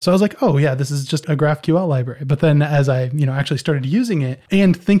So I was like, oh yeah, this is just a GraphQL library. But then as I, actually started using it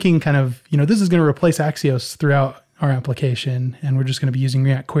and thinking kind of, this is going to replace Axios throughout our application. And we're just going to be using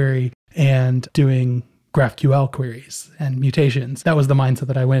React Query and doing GraphQL queries and mutations. That was the mindset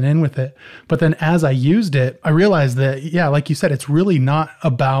that I went in with it. But then as I used it, I realized that, yeah, like you said, it's really not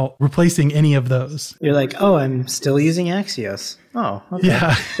about replacing any of those. You're like, oh, I'm still using Axios. Oh, okay.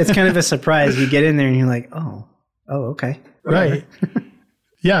 Yeah. It's kind of a surprise. You get in there and you're like, oh, okay. Whatever. Right.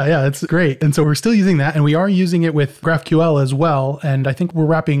 Yeah, it's great. And so we're still using that, and we are using it with GraphQL as well. And I think we're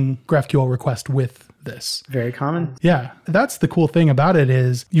wrapping GraphQL request with this. Very common. Yeah. That's the cool thing about it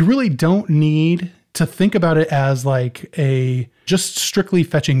is you really don't need to think about it as like a just strictly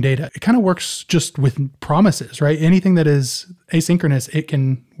fetching data. It kind of works just with promises, right? Anything that is asynchronous, it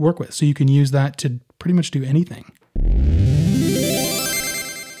can work with. So you can use that to pretty much do anything.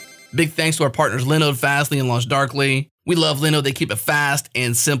 Big thanks to our partners Linode, Fastly, and LaunchDarkly. We love Linode. They keep it fast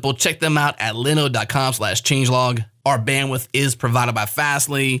and simple. Check them out at linode.com/changelog. Our bandwidth is provided by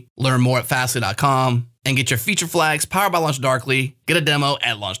Fastly. Learn more at fastly.com and get your feature flags powered by LaunchDarkly. Get a demo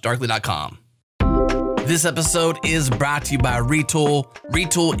at launchdarkly.com. This episode is brought to you by Retool.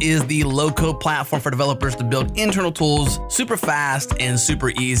 Retool is the low-code platform for developers to build internal tools super fast and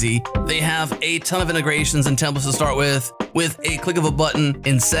super easy. They have a ton of integrations and templates to start with. With a click of a button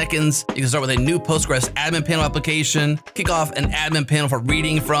in seconds, you can start with a new Postgres admin panel application, kick off an admin panel for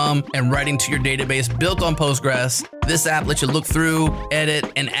reading from and writing to your database built on Postgres. This app lets you look through,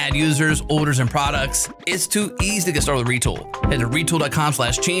 edit, and add users, orders, and products. It's too easy to get started with Retool. Head to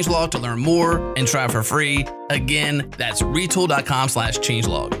retool.com/changelog to learn more and try it for free. Again, that's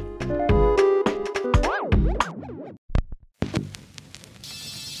retool.com/changelog.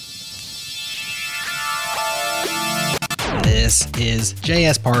 This is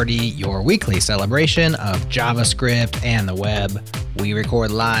JS Party, your weekly celebration of JavaScript and the web. We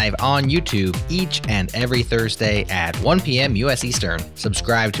record live on YouTube each and every Thursday at 1 p.m. US Eastern.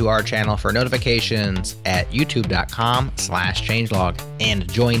 Subscribe to our channel for notifications at youtube.com/changelog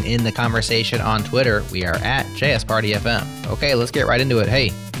and join in the conversation on Twitter. We are at JS Party FM. Okay, let's get right into it.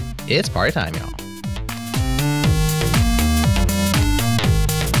 Hey, it's party time, y'all.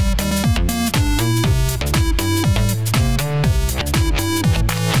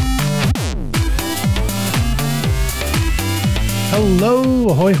 Hello,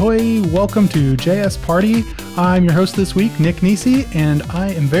 ahoy hoy, welcome to JS Party. I'm your host this week, Nick Nisi, and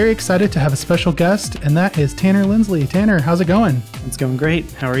I am very excited to have a special guest, and that is Tanner Lindsley. Tanner, how's it going? It's going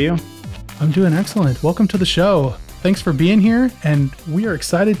great. How are you? I'm doing excellent. Welcome to the show. Thanks for being here, and we are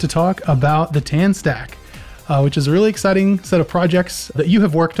excited to talk about the TanStack, which is a really exciting set of projects that you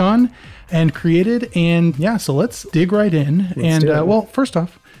have worked on and created. And yeah, so let's dig right in. Well, first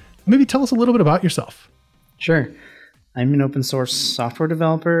off, maybe tell us a little bit about yourself. Sure. I'm an open source software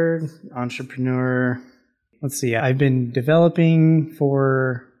developer, entrepreneur. Let's see, I've been developing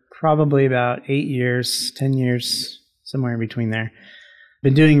for probably about 8 years, 10 years, somewhere in between there.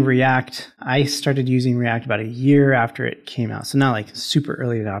 Been doing React. I started using React about a year after it came out. So not like super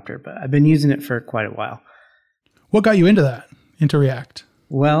early adopter, but I've been using it for quite a while. What got you into that, into React?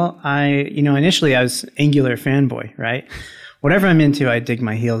 Well, initially I was Angular fanboy, right? Whatever I'm into, I dig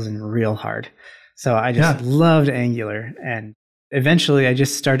my heels in real hard. So I just loved Angular, and eventually I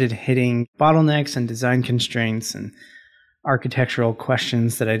just started hitting bottlenecks and design constraints and architectural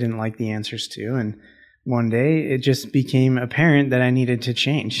questions that I didn't like the answers to. And one day it just became apparent that I needed to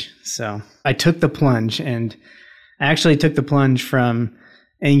change. So I took the plunge, and I actually took the plunge from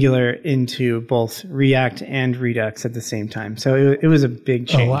Angular into both React and Redux at the same time. So it was a big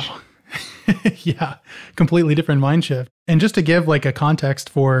change. Oh, wow. Yeah, completely different mind shift. And just to give like a context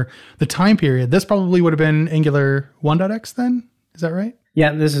for the time period, this probably would have been Angular 1.x then? Is that right?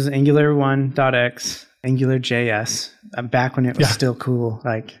 Yeah, this is Angular 1.x, Angular JS, back when it was still cool.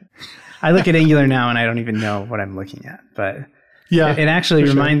 Like, I look at Angular now and I don't even know what I'm looking at. But yeah, it actually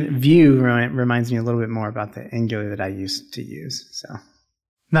reminds me a little bit more about the Angular that I used to use. So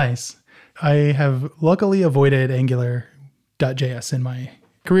nice. I have luckily avoided Angular.js in my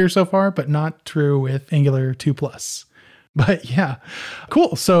career so far, but not true with Angular 2+. But yeah,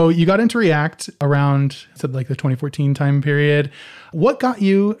 cool. So you got into React around like the 2014 time period. What got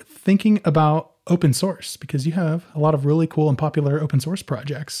you thinking about open source? Because you have a lot of really cool and popular open source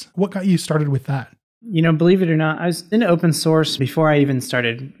projects. What got you started with that? Believe it or not, I was into open source before I even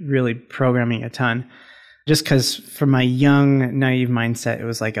started really programming a ton. Just because from my young, naive mindset, it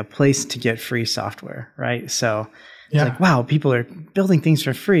was like a place to get free software, right? So it's like, wow, people are building things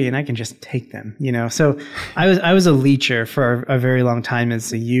for free and I can just take them, So I was a leecher for a very long time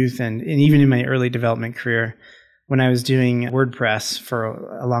as a youth and even in my early development career. when I was doing WordPress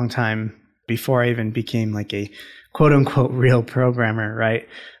for a long time before I even became like a quote unquote real programmer, right?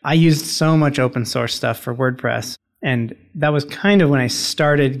 I used so much open source stuff for WordPress. And that was kind of when I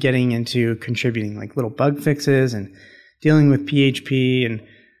started getting into contributing like little bug fixes and dealing with PHP, and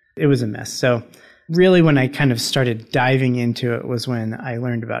it was a mess. So really when I kind of started diving into it was when I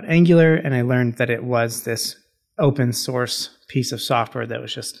learned about Angular, and I learned that it was this open source piece of software that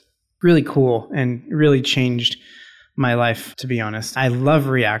was just really cool and really changed my life, to be honest. I love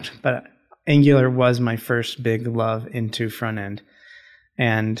React, but Angular was my first big love into front end.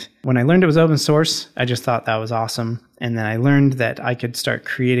 And when I learned it was open source, I just thought that was awesome. And then I learned that I could start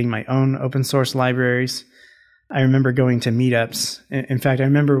creating my own open source libraries. I remember going to meetups. In fact, I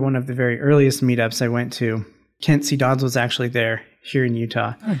remember one of the very earliest meetups I went to. Kent C. Dodds was actually there here in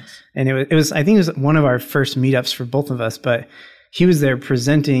Utah. Nice. And it was, I think it was one of our first meetups for both of us, but he was there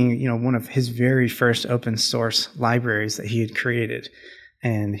presenting, one of his very first open source libraries that he had created.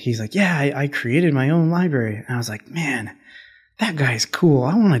 And he's like, yeah, I created my own library. And I was like, man, that guy's cool.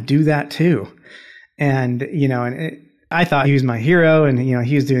 I want to do that too. And, I thought he was my hero, and,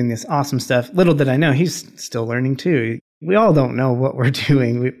 he was doing this awesome stuff. Little did I know, he's still learning too. We all don't know what we're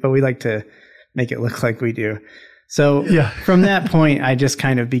doing, but we like to make it look like we do. So from that point, I just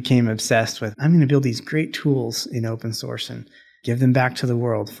kind of became obsessed with, I'm going to build these great tools in open source and give them back to the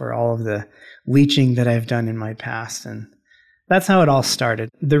world for all of the leeching that I've done in my past. And that's how it all started.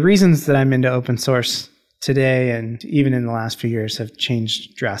 The reasons that I'm into open source today and even in the last few years have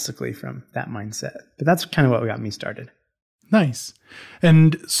changed drastically from that mindset. But that's kind of what got me started. Nice.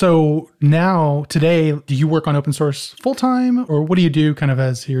 And so now, today, do you work on open source full-time, or what do you do kind of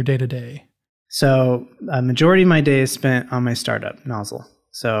as your day-to-day? So a majority of my day is spent on my startup, Nozzle.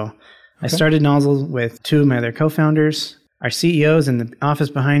 So I started Nozzle with two of my other co-founders. Our CEO is in the office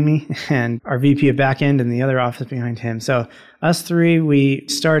behind me, and our VP of backend in the other office behind him. So us three, we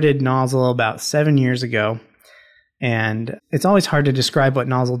started Nozzle about 7 years ago. And it's always hard to describe what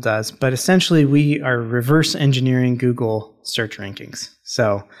Nozzle does, but essentially we are reverse engineering Google search rankings.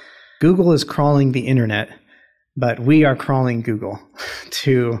 So Google is crawling the internet, but we are crawling Google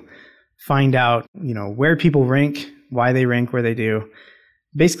to find out, where people rank, why they rank where they do.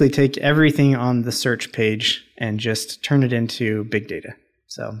 Basically take everything on the search page and just turn it into big data.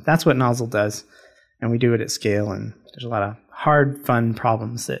 So that's what Nozzle does. And we do it at scale. And there's a lot of hard, fun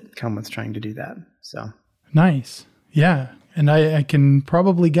problems that come with trying to do that. So nice. Yeah. And I can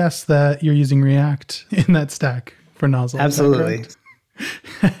probably guess that you're using React in that stack for Nozzle. Absolutely.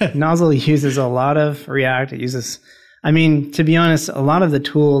 Nozzle uses a lot of React. It uses, to be honest, a lot of the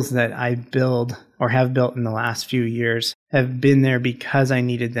tools that I build or have built in the last few years have been there because I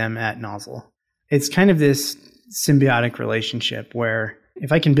needed them at Nozzle. It's kind of this symbiotic relationship where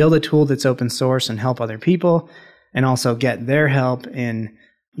if I can build a tool that's open source and help other people and also get their help in,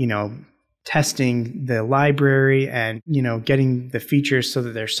 testing the library and, getting the features so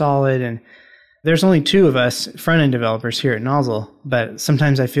that they're solid. And there's only two of us front-end developers here at Nozzle, but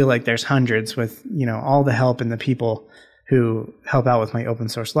sometimes I feel like there's hundreds with, all the help and the people who help out with my open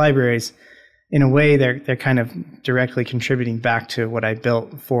source libraries. In a way, they're kind of directly contributing back to what I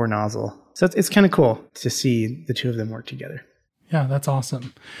built for Nozzle. So it's kind of cool to see the two of them work together. Yeah, that's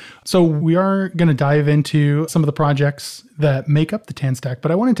awesome. So we are going to dive into some of the projects that make up the TanStack, but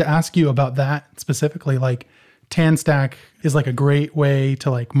I wanted to ask you about that specifically. Like TanStack is like a great way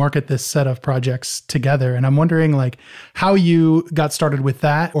to like market this set of projects together. And I'm wondering like how you got started with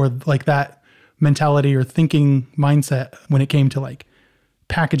that, or like that mentality or thinking mindset when it came to like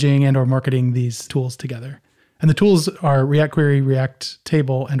packaging and or marketing these tools together. And the tools are React Query, React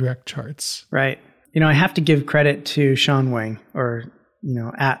Table, and React Charts. Right. I have to give credit to Sean Wang, or,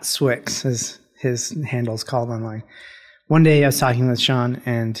 at Swix, as his handle's called online. One day I was talking with Sean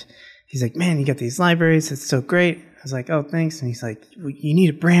and he's like, man, you got these libraries. It's so great. I was like, oh, thanks. And he's like, well, you need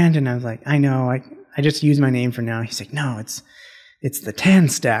a brand. And I was like, I know. I just use my name for now. He's like, no, it's the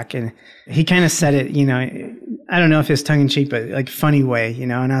TanStack. And he kind of said it, I don't know if it's tongue in cheek, but like funny way,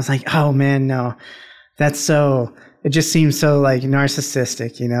 And I was like, oh man, no, it just seems so like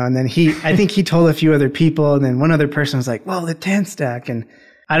narcissistic, And then I think he told a few other people, and then one other person was like, well, the TanStack. And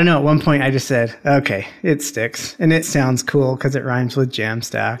I don't know, at one point I just said, okay, it sticks. And it sounds cool because it rhymes with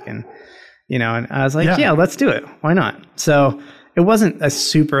Jamstack. And, and I was like, yeah, let's do it. Why not? So it wasn't a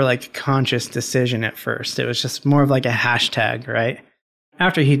super like conscious decision at first. It was just more of like a hashtag, right?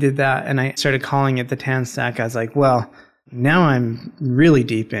 After he did that and I started calling it the TanStack, I was like, well, now I'm really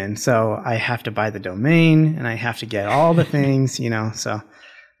deep in. So I have to buy the domain and I have to get all the things, So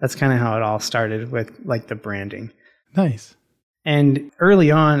that's kind of how it all started with like the branding. Nice. And early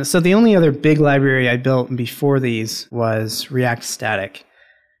on, so the only other big library I built before these was React Static.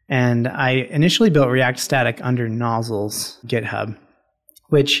 And I initially built React Static under Nozzle's GitHub,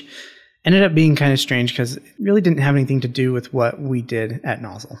 which ended up being kind of strange because it really didn't have anything to do with what we did at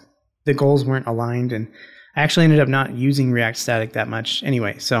Nozzle. The goals weren't aligned, and I actually ended up not using React Static that much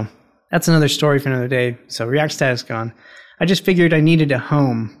anyway. So that's another story for another day. So React Static's gone. I just figured I needed a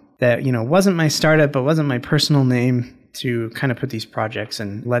home that, wasn't my startup, but wasn't my personal name to kind of put these projects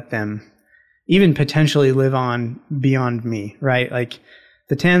and let them even potentially live on beyond me, right? Like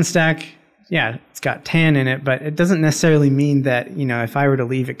the TanStack, yeah, it's got tan in it, but it doesn't necessarily mean that, if I were to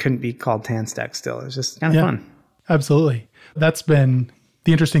leave, it couldn't be called TanStack still. It's just kind of fun. Absolutely. That's been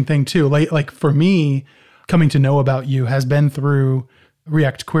the interesting thing too. Like for me, coming to know about you has been through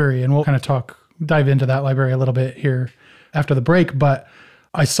React Query, and we'll kind of dive into that library a little bit here after the break. But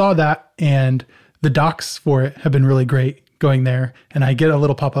I saw that, and the docs for it have been really great going there. And I get a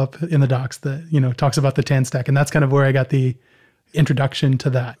little pop-up in the docs that, talks about the TanStack. And that's kind of where I got the introduction to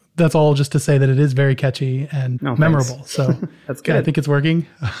that. That's all just to say that it is very catchy and memorable. So that's good. I think it's working.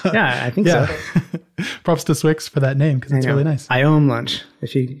 Yeah, I think so. Props to Swix for that name, because it's really nice. I owe him lunch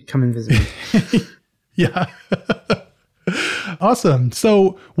if you come and visit me. Yeah. Awesome.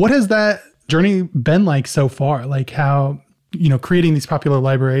 So what has that journey been like so far? Like how, creating these popular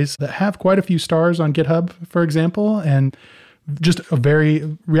libraries that have quite a few stars on GitHub, for example, and just a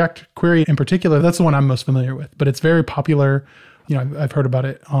very React Query in particular, that's the one I'm most familiar with, but it's very popular. I've heard about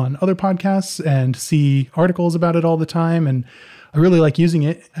it on other podcasts and see articles about it all the time. And I really like using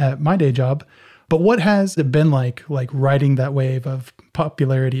it at my day job. But what has it been like riding that wave of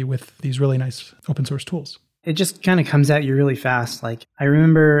popularity with these really nice open source tools? It just kind of comes at you really fast. Like I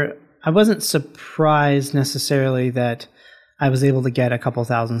remember I wasn't surprised necessarily that I was able to get a couple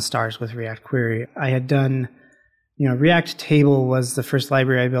thousand stars with React Query. I had done, React Table was the first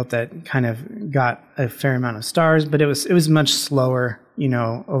library I built that kind of got a fair amount of stars, but it was much slower,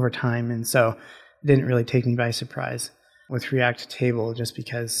 over time. And so it didn't really take me by surprise with React Table just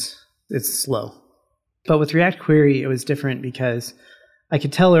because it's slow. But with React Query, it was different because I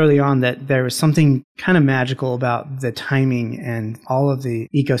could tell early on that there was something kind of magical about the timing and all of the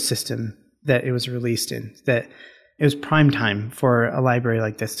ecosystem that it was released in, that it was prime time for a library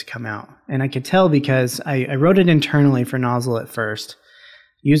like this to come out. And I could tell because I wrote it internally for Nozzle at first,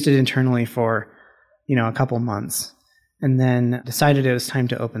 used it internally for, a couple months, and then decided it was time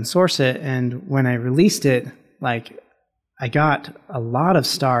to open source it. And when I released it, I got a lot of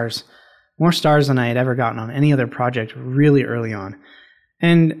stars, more stars than I had ever gotten on any other project really early on.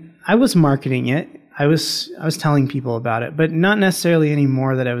 And I was marketing it. I was telling people about it, but not necessarily any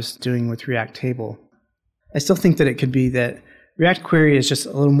more that I was doing with React Table. I still think that it could be that React Query is just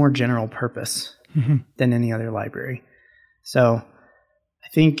a little more general purpose than any other library. So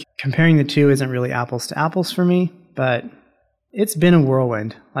I think comparing the two isn't really apples to apples for me, but it's been a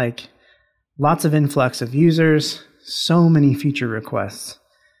whirlwind. Lots of influx of users, so many feature requests,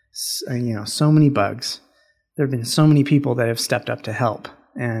 so many bugs. There have been so many people that have stepped up to help,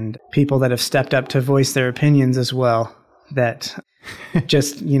 and people that have stepped up to voice their opinions as well, that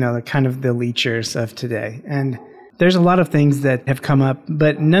just, the kind of the leechers of today. And there's a lot of things that have come up,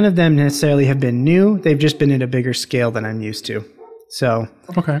 but none of them necessarily have been new. They've just been at a bigger scale than I'm used to. So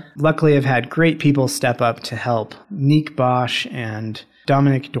luckily I've had great people step up to help. Nick Bosch and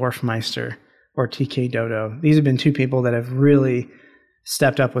Dominic Dorfmeister, or TK Dodo. These have been two people that have really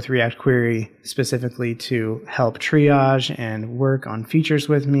stepped up with React Query specifically to help triage and work on features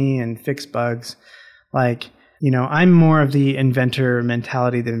with me and fix bugs. I'm more of the inventor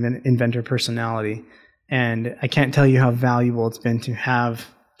mentality than inventor personality. And I can't tell you how valuable it's been to have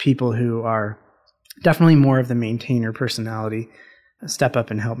people who are definitely more of the maintainer personality step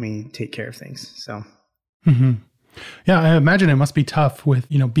up and help me take care of things. So, yeah, I imagine it must be tough with,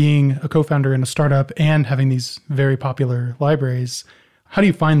 being a co-founder in a startup and having these very popular libraries. How do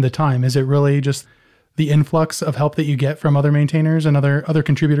you find the time? Is it really just the influx of help that you get from other maintainers and other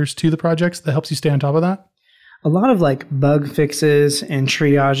contributors to the projects that helps you stay on top of that? A lot of bug fixes and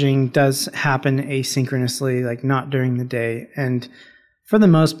triaging does happen asynchronously, not during the day. And for the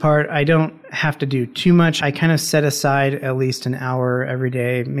most part, I don't have to do too much. I kind of set aside at least an hour every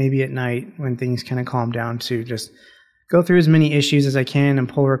day, maybe at night when things kind of calm down, to just go through as many issues as I can and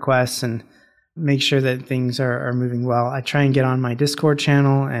pull requests and make sure that things are moving well. I try and get on my Discord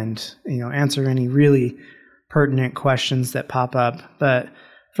channel and, answer any really pertinent questions that pop up. But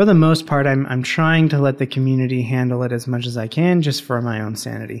for the most part, I'm trying to let the community handle it as much as I can, just for my own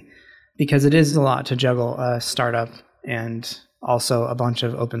sanity, because it is a lot to juggle a startup and also a bunch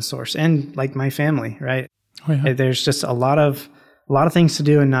of open source and my family, right? Oh, yeah. There's just a lot of things to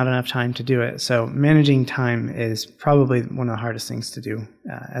do and not enough time to do it. So managing time is probably one of the hardest things to do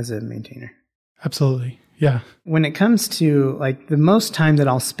as a maintainer. Absolutely. Yeah. When it comes to like the most time that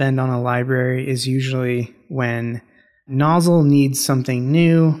I'll spend on a library is usually when Nozzle needs something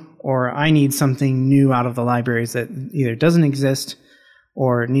new, or I need something new out of the libraries that either doesn't exist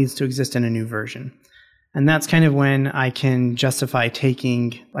or needs to exist in a new version. And that's kind of when I can justify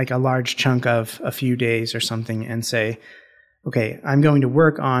taking like a large chunk of a few days or something and say, okay, I'm going to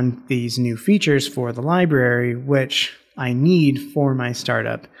work on these new features for the library, which I need for my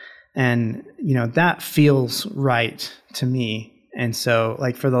startup. And, that feels right to me. And so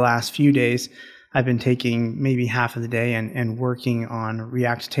like for the last few days, I've been taking maybe half of the day and working on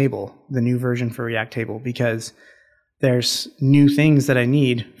React Table, the new version for React Table, because there's new things that I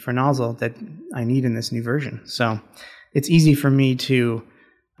need for Nozzle that I need in this new version. So it's easy for me to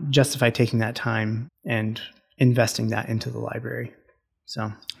justify taking that time and investing that into the library.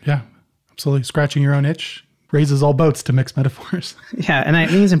 So yeah, absolutely. Scratching your own itch raises all boats, to mix metaphors. Yeah, and I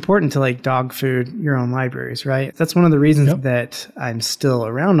think it's important to like dog food your own libraries, right? That's one of the reasons that I'm still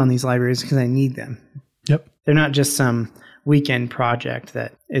around on these libraries, because I need them. Yep. They're not just some weekend project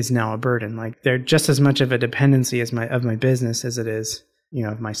that is now a burden. Like they're just as much of a dependency as of my business as it is,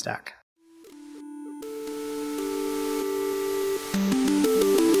 of my stack.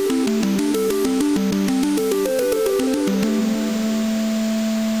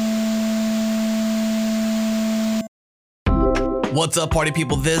 What's up, party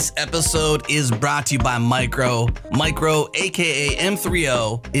people? This episode is brought to you by Micro. Micro, aka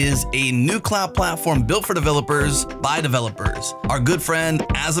M3O, is a new cloud platform built for developers by developers. Our good friend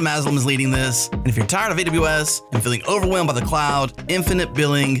Azam Aslam is leading this. And if you're tired of AWS and feeling overwhelmed by the cloud, infinite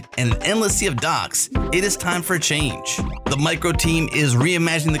billing, and an endless sea of docs, it is time for a change. The Micro team is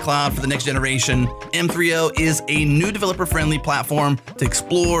reimagining the cloud for the next generation. M3O is a new developer-friendly platform to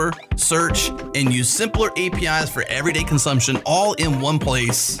explore, search, and use simpler APIs for everyday consumption, all in one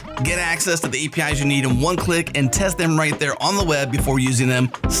place. Get access to the APIs you need in one click and test them right there on the web before using them.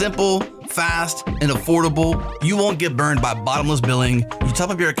 Simple, fast, and affordable. You won't get burned by bottomless billing. You top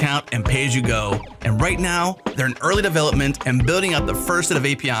up your account and pay as you go. And right now, they're in early development and building out the first set of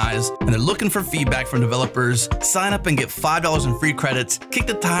APIs, and they're looking for feedback from developers. Sign up and get $5 in free credits. Kick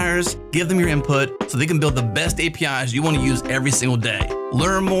the tires, give them your input so they can build the best APIs you want to use every single day.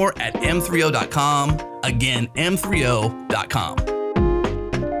 Learn more at m3o.com. Again, m3o.com.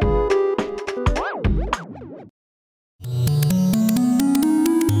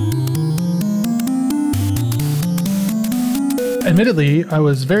 Admittedly, I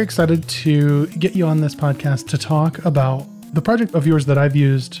was very excited to get you on this podcast to talk about the project of yours that I've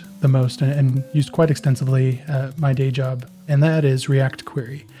used the most and used quite extensively at my day job, and that is React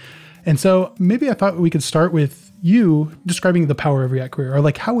Query. And so maybe I thought we could start with you describing the power of React Query, or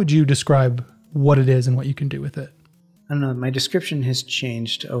like how would you describe what it is and what you can do with it? I don't know. My description has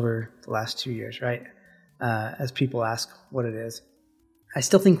changed over the last 2 years, right? As people ask what it is. I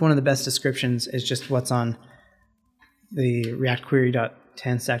still think one of the best descriptions is just what's on the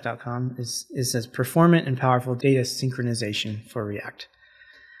reactquery.tanstack.com is says performant and powerful data synchronization for React.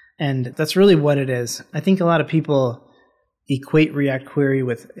 And that's really what it is. I think a lot of people equate React Query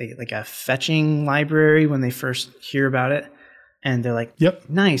with a fetching library when they first hear about it. And they're like, yep,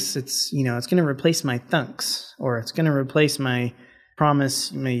 nice. It's, it's going to replace my thunks, or it's going to replace my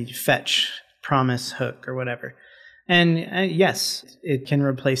fetch promise hook or whatever. And yes, it can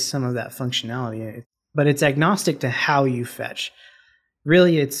replace some of that functionality, but it's agnostic to how you fetch.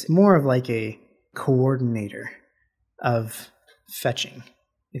 Really, it's more of like a coordinator of fetching,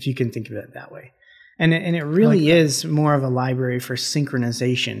 if you can think of it that way. And it really is more of a library for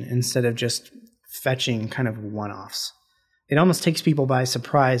synchronization instead of just fetching kind of one-offs. It almost takes people by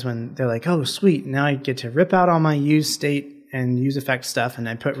surprise when they're like, oh, sweet, now I get to rip out all my use state and use effect stuff and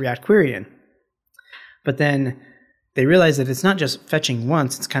I put React Query in. But then they realize that it's not just fetching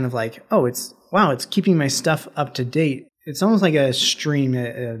once. It's kind of like, oh, it's keeping my stuff up to date. It's almost like a stream,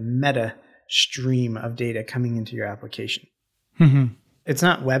 a meta stream of data coming into your application. Mm-hmm. It's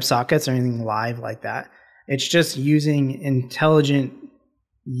not WebSockets or anything live like that. It's just using intelligent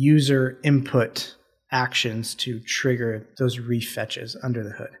user input actions to trigger those refetches under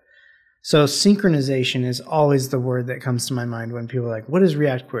the hood. So synchronization is always the word that comes to my mind when people are like, what is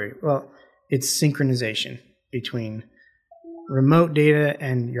React Query? Well, it's synchronization between remote data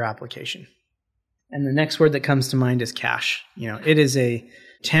and your application. And the next word that comes to mind is cache. It is a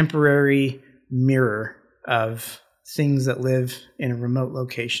temporary mirror of things that live in a remote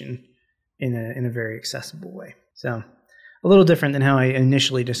location in a very accessible way. So a little different than how I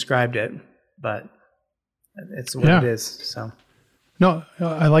initially described it, but it's what it is. So. No,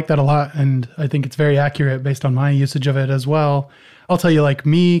 I like that a lot. And I think it's very accurate based on my usage of it as well. I'll tell you, like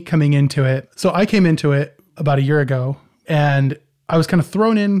me coming into it. So I came into it about a year ago and I was kind of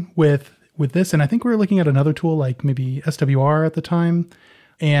thrown in with this. And I think we were looking at another tool like maybe SWR at the time.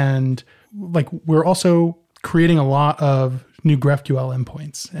 And like we're also creating a lot of new GraphQL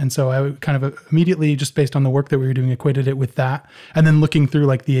endpoints. And so I kind of immediately, just based on the work that we were doing, equated it with that. And then looking through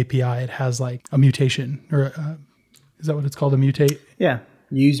like the API, it has like a mutation or is that what it's called? A mutate? Yeah.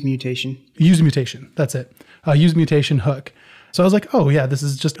 Use mutation. Use mutation. That's it. Use mutation hook. So I was like, oh yeah, this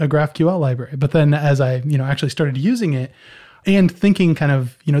is just a GraphQL library. But then as I, actually started using it and thinking kind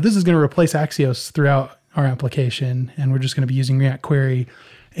of, this is going to replace Axios throughout our application. And we're just going to be using React Query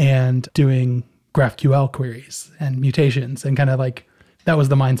and doing GraphQL queries and mutations. And kind of like, that was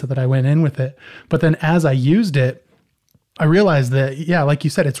the mindset that I went in with it. But then as I used it, I realized that, yeah, like you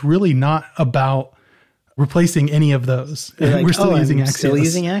said, it's really not about replacing any of those. Like, we're still using Axios. Still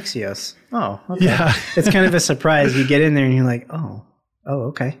using Axios. Oh, okay. Yeah. It's kind of a surprise. You get in there and you're like, oh,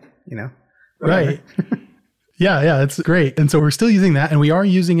 okay. Right. Yeah, it's great. And so we're still using that and we are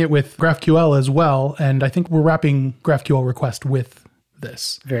using it with GraphQL as well. And I think we're wrapping GraphQL request with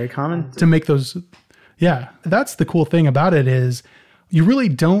this. Very common. To make those. Yeah. That's the cool thing about it is you really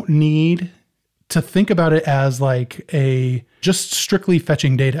don't need to think about it as like just strictly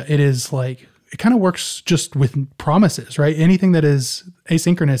fetching data. It is like, it kind of works just with promises, right? Anything that is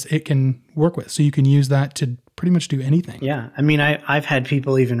asynchronous, it can work with. So you can use that to pretty much do anything. Yeah. I mean, I've had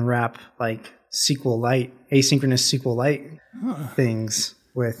people even wrap like SQLite, asynchronous SQLite things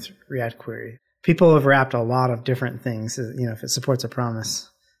with React Query. People have wrapped a lot of different things, if it supports a promise.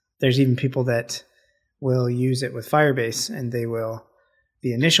 There's even people that will use it with Firebase and the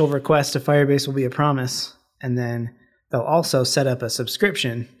initial request to Firebase will be a promise. And then they'll also set up a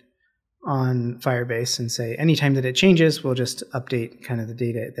subscription on Firebase and say, anytime that it changes, we'll just update kind of the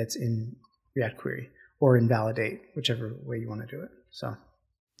data that's in React Query or invalidate, whichever way you want to do it. So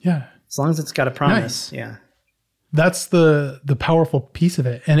yeah, as long as it's got a promise. Nice. Yeah. That's the powerful piece of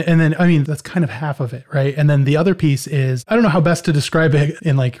it. And then, I mean, that's kind of half of it, right? And then the other piece is, I don't know how best to describe it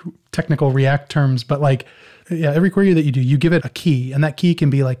in like technical React terms, but like, yeah, every query that you do, you give it a key and that key can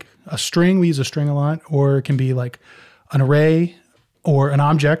be like a string. We use a string a lot, or it can be like an array or an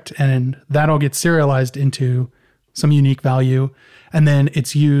object, and that all gets serialized into some unique value. And then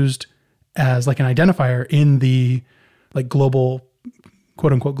it's used as like an identifier in the like global,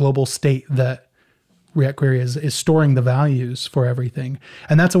 quote unquote, global state that React Query is storing the values for everything.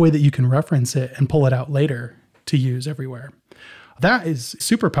 And that's a way that you can reference it and pull it out later to use everywhere. That is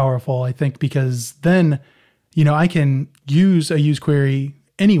super powerful, I think, because then, I can use a use query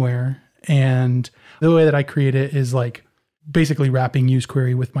anywhere. And the way that I create it is like basically wrapping use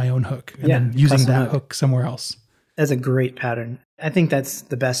query with my own hook and then using that hook somewhere else. That's a great pattern. I think that's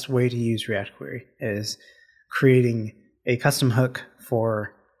the best way to use React Query is creating a custom hook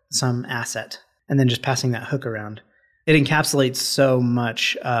for some asset and then just passing that hook around. It encapsulates so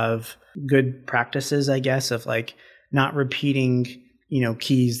much of good practices, I guess, of like not repeating,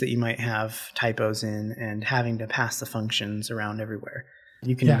 keys that you might have typos in and having to pass the functions around everywhere.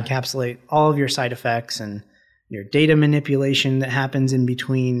 You can encapsulate all of your side effects and your data manipulation that happens in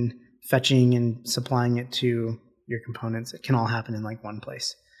between fetching and supplying it to your components. It can all happen in like one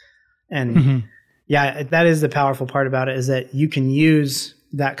place. And that is the powerful part about it, is that you can use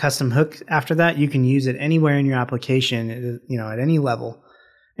that custom hook after that. You can use it anywhere in your application, at any level,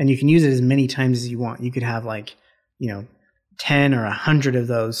 and you can use it as many times as you want. You could have like, 10 or 100 of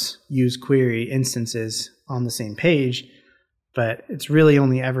those use query instances on the same page, but it's really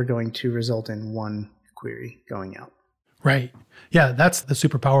only ever going to result in one query going out. Right. Yeah, that's the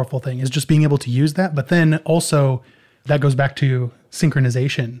super powerful thing, is just being able to use that. But then also that goes back to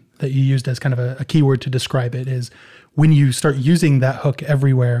synchronization that you used as kind of a keyword to describe it, is when you start using that hook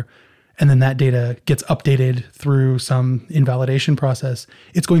everywhere and then that data gets updated through some invalidation process,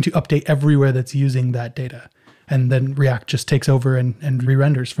 it's going to update everywhere that's using that data. And then React just takes over and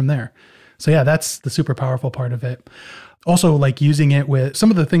re-renders from there. So yeah, that's the super powerful part of it. Also, like using it with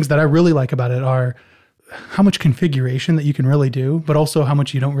some of the things that I really like about it are how much configuration that you can really do, but also how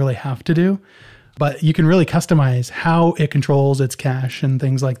much you don't really have to do. But you can really customize how it controls its cache and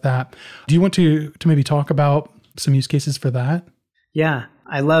things like that. Do you want to maybe talk about some use cases for that? Yeah,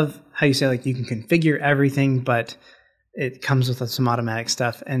 I love how you say like you can configure everything, but it comes with some automatic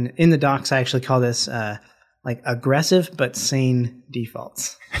stuff. And in the docs, I actually call this like aggressive but sane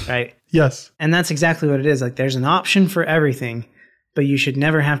defaults, right? Yes. And that's exactly what it is. Like there's an option for everything, but you should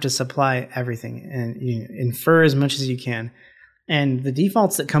never have to supply everything, and infer as much as you can. And the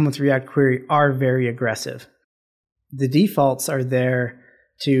defaults that come with React Query are very aggressive. The defaults are there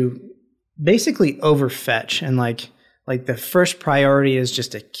to basically overfetch, and like the first priority is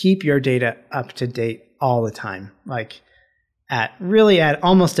just to keep your data up to date all the time, like at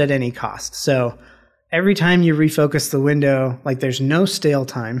almost at any cost. So every time you refocus the window, like there's no stale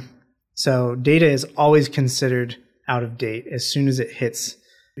time. So data is always considered out of date as soon as it hits,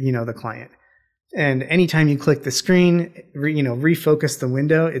 the client. And anytime you click the screen, refocus the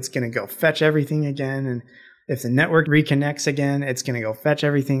window, it's going to go fetch everything again. And if the network reconnects again, it's going to go fetch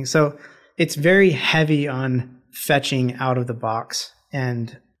everything. So it's very heavy on fetching out of the box.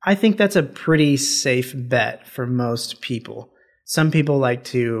 And I think that's a pretty safe bet for most people. Some people like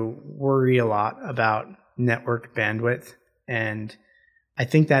to worry a lot about network bandwidth. And I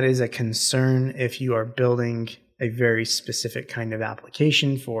think that is a concern if you are building a very specific kind of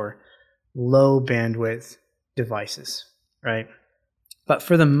application for low bandwidth devices, right? But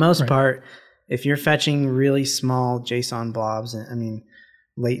for the most part, if you're fetching really small JSON blobs,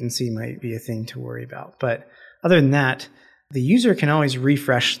 latency might be a thing to worry about. But other than that, the user can always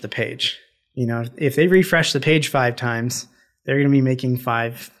refresh the page. If they refresh the page 5 times, they're going to be making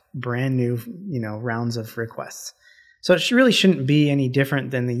 5 brand new, rounds of requests. So it really shouldn't be any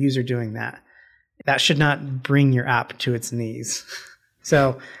different than the user doing that. That should not bring your app to its knees.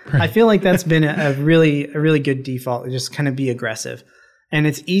 So I feel like that's been a really good default. Just kind of be aggressive. And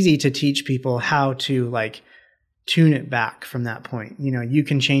it's easy to teach people how to tune it back from that point. You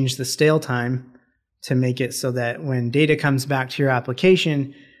can change the stale time to make it so that when data comes back to your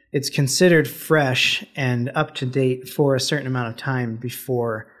application, it's considered fresh and up to date for a certain amount of time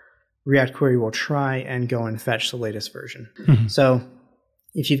before React Query will try and go and fetch the latest version. Mm-hmm. So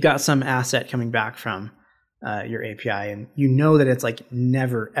if you've got some asset coming back from your API and that it's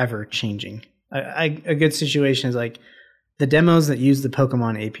never, ever changing. A good situation is the demos that use the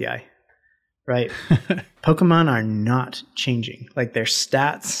Pokemon API, right? Pokemon are not changing. Their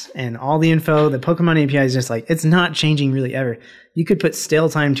stats and all the info, the Pokemon API is just it's not changing really ever. You could put stale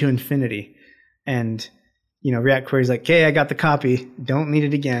time to infinity and, React Query is okay, I got the copy. Don't need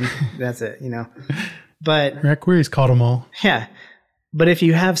it again. That's it, But React Query's caught them all. Yeah. But if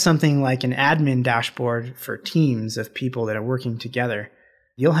you have something like an admin dashboard for teams of people that are working together,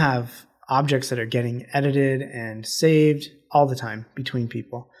 you'll have objects that are getting edited and saved all the time between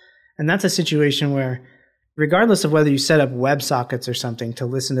people. And that's a situation where, regardless of whether you set up WebSockets or something to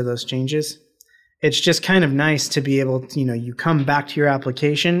listen to those changes, it's just kind of nice to be able to, you come back to your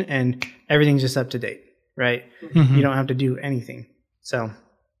application and everything's just up to date, right? Mm-hmm. You don't have to do anything. So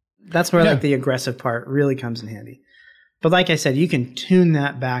that's where the aggressive part really comes in handy. But like I said, you can tune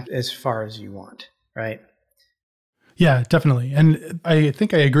that back as far as you want, right? Yeah, definitely. And I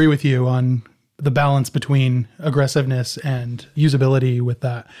think I agree with you on the balance between aggressiveness and usability with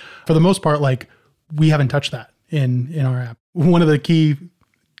that. For the most part, we haven't touched that in our app. One of the key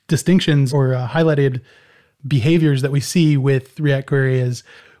distinctions or highlighted behaviors that we see with React Query is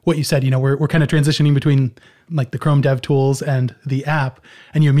what you said. We're kind of transitioning between the Chrome dev tools and the app,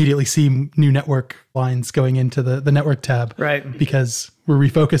 and you immediately see new network lines going into the network tab, right? Because we're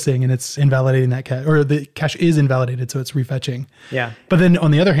refocusing and it's invalidating that cache, or the cache is invalidated, so it's refetching. Yeah. But then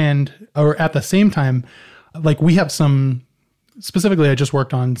on the other hand, or at the same time, we have some, specifically I just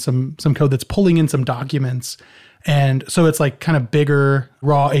worked on some code that's pulling in some documents. And so it's kind of bigger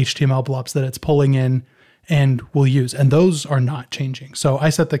raw HTML blobs that it's pulling in and we'll use. And those are not changing. So I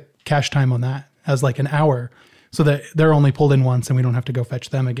set the cache time on that as an hour so that they're only pulled in once and we don't have to go fetch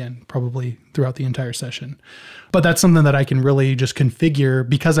them again, probably throughout the entire session. But that's something that I can really just configure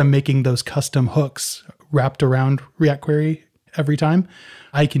because I'm making those custom hooks wrapped around React Query every time.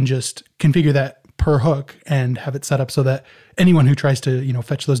 I can just configure that per hook and have it set up so that anyone who tries to,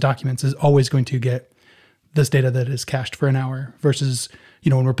 fetch those documents is always going to get this data that is cached for an hour versus,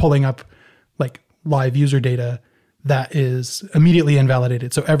 when we're pulling up live user data, that is immediately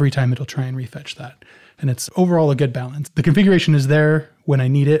invalidated. So every time it'll try and refetch that. And it's overall a good balance. The configuration is there when I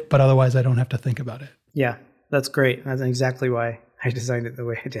need it, but otherwise I don't have to think about it. Yeah, that's great. That's exactly why I designed it the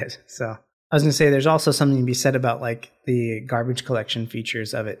way I did. So I was going to say there's also something to be said about the garbage collection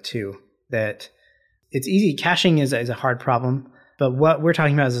features of it too, that it's easy. Caching is a hard problem, but what we're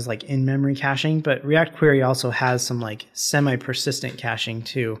talking about is in-memory caching. But React Query also has some semi-persistent caching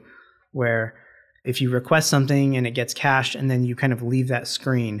too, where if you request something and it gets cached and then you kind of leave that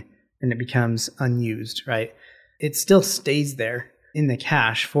screen and it becomes unused, right? It still stays there in the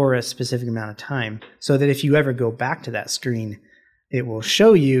cache for a specific amount of time so that if you ever go back to that screen, it will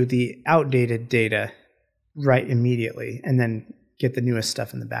show you the outdated data right immediately and then get the newest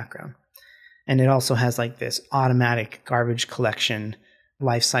stuff in the background. And it also has like this automatic garbage collection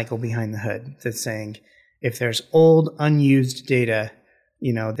life cycle behind the hood that's saying if there's old unused data,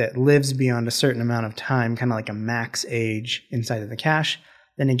 that lives beyond a certain amount of time, kind of like a max age inside of the cache,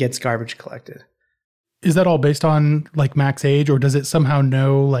 then it gets garbage collected. Is that all based on like max age, or does it somehow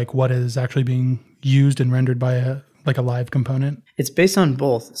know like what is actually being used and rendered by a live component? It's based on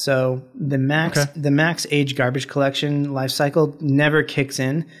both. So the max age garbage collection lifecycle never kicks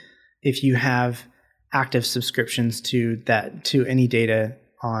in if you have active subscriptions to any data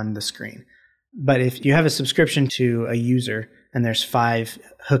on the screen. But if you have a subscription to a user and there's 5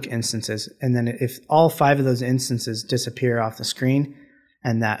 hook instances, and then if all 5 of those instances disappear off the screen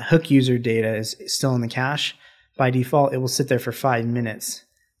and that hook user data is still in the cache, by default, it will sit there for 5 minutes.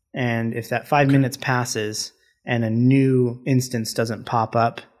 And if that 5 minutes passes and a new instance doesn't pop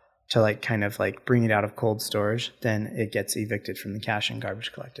up to like kind of like bring it out of cold storage, then it gets evicted from the cache and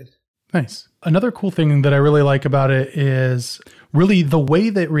garbage collected. Nice. Another cool thing that I really like about it is really the way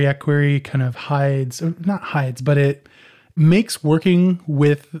that React Query kind of not hides, but it makes working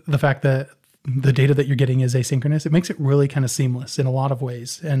with the fact that the data that you're getting is asynchronous. It makes it really kind of seamless in a lot of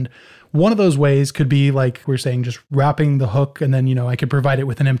ways. And one of those ways could be like we're saying, just wrapping the hook, and then, I could provide it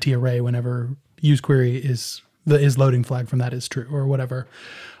with an empty array whenever use query is loading flag from that is true or whatever.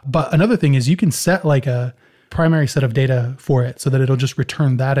 But another thing is you can set like a primary set of data for it so that it'll just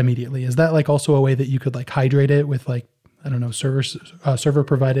return that immediately. Is that like also a way that you could like hydrate it with like, I don't know, server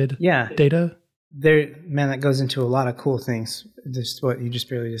provided data? That goes into a lot of cool things. Just what you just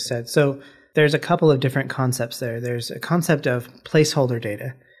barely just said. So there's a couple of different concepts there. There's a concept of placeholder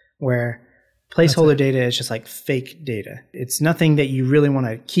data, where placeholder data is just like fake data. It's nothing that you really want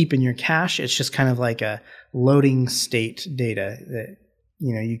to keep in your cache. It's just kind of like a loading state data that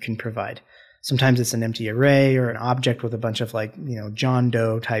you can provide. Sometimes it's an empty array or an object with a bunch of like, John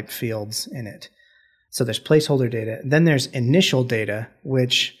Doe type fields in it. So there's placeholder data. Then there's initial data,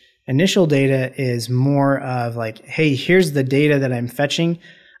 which initial data is more of like, hey, here's the data that I'm fetching.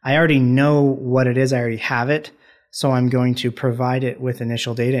 I already know what it is. I already have it. So I'm going to provide it with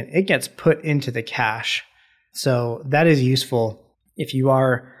initial data, and it gets put into the cache. So that is useful if you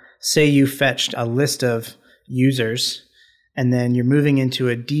say you fetched a list of users and then you're moving into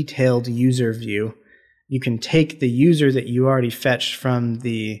a detailed user view. You can take the user that you already fetched from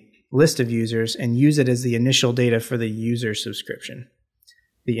the list of users and use it as the initial data for the user subscription,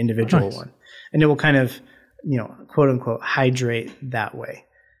 the individual one. And it will kind of, quote unquote, hydrate that way.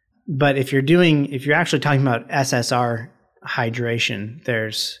 But if you're actually talking about SSR hydration,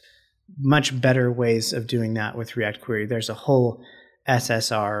 there's much better ways of doing that with React Query. There's a whole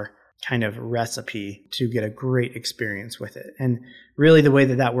SSR kind of recipe to get a great experience with it. And really the way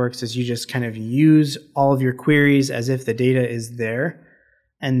that works is you just kind of use all of your queries as if the data is there.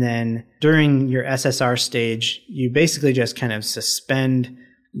 And then during your SSR stage, you basically just kind of suspend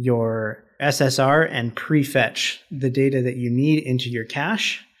your SSR and prefetch the data that you need into your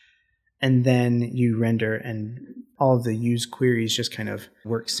cache. And then you render, and all of the use queries just kind of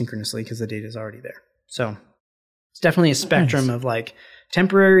work synchronously because the data is already there. So it's definitely a spectrum of like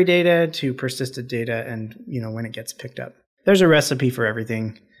temporary data to persistent data, and when it gets picked up. There's a recipe for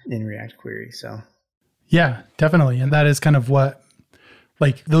everything in React Query. So yeah, definitely. And that is kind of what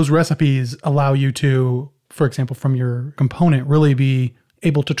like those recipes allow you to, for example, from your component, really be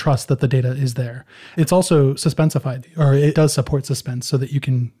able to trust that the data is there. It's also suspensified, or it does support suspense so that you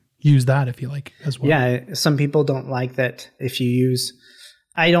can use that if you like as well. Yeah, some people don't like that if you use,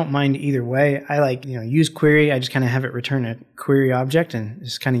 I don't mind either way. I like, use query. I just kind of have it return a query object, and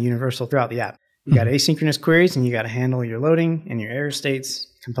it's kind of universal throughout the app. You got asynchronous queries, and you got to handle your loading and your error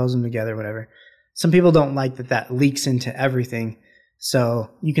states, compose them together, whatever. Some people don't like that leaks into everything.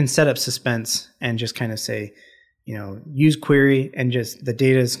 So you can set up suspense and just kind of say, use query, and just the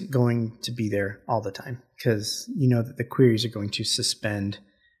data is going to be there all the time because that the queries are going to suspend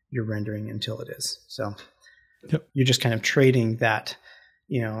your rendering until it is. So you're just kind of trading that,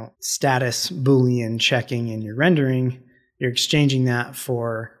 status Boolean checking in your rendering. You're exchanging that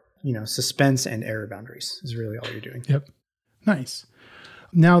for, suspense and error boundaries is really all you're doing. Yep. Nice.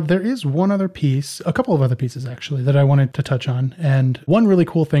 Now there is a couple of other pieces actually that I wanted to touch on. And one really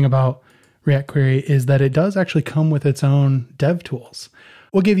cool thing about React Query is that it does actually come with its own dev tools.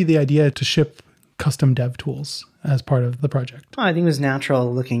 What gave you the idea to ship custom dev tools as part of the project? Well, I think it was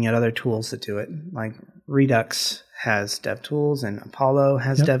natural looking at other tools that do it. Like Redux has dev tools, and Apollo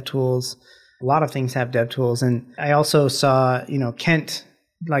has dev tools. A lot of things have dev tools. And I also saw, Kent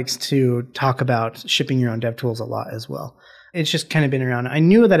likes to talk about shipping your own dev tools a lot as well. It's just kind of been around. I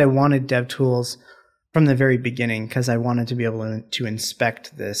knew that I wanted dev tools from the very beginning because I wanted to be able to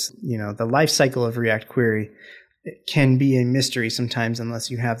inspect this. You know, the life cycle of React Query can be a mystery sometimes unless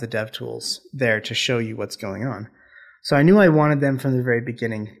you have the dev tools there to show you what's going on. So I knew I wanted them from the very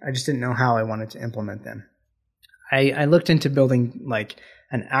beginning. I just didn't know how I wanted to implement them. I looked into building like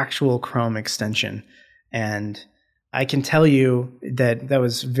an actual Chrome extension, and I can tell you that that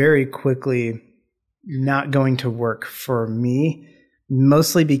was very quickly not going to work for me,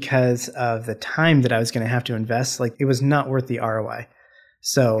 mostly because of the time that I was going to have to invest. Like, it was not worth the ROI.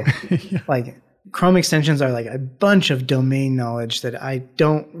 So like Chrome extensions are like a bunch of domain knowledge that I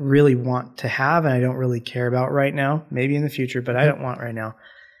don't really want to have and I don't really care about right now, maybe in the future, but I don't want right now.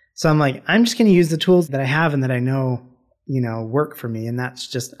 So I'm like, I'm just going to use the tools that I have and that I know, work for me. And that's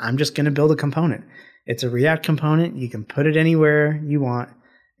just, I'm just going to build a component. It's a React component. You can put it anywhere you want,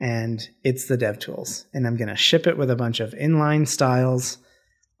 and it's the dev tools. And I'm going to ship it with a bunch of inline styles.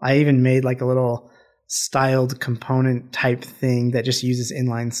 I even made like a little styled component type thing that just uses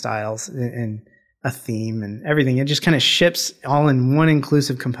inline styles and a theme and everything. It just kind of ships all in one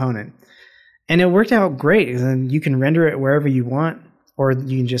inclusive component. And it worked out great. And then you can render it wherever you want, or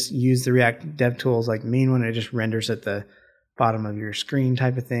you can just use the React dev tools like main one. It just renders at the bottom of your screen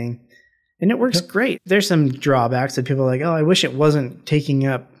type of thing. And it works great. There's some drawbacks that people are like, oh, I wish it wasn't taking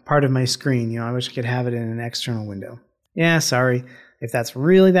up part of my screen. I wish I could have it in an external window. Yeah, sorry. If that's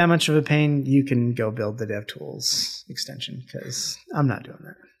really that much of a pain, you can go build the DevTools extension, because I'm not doing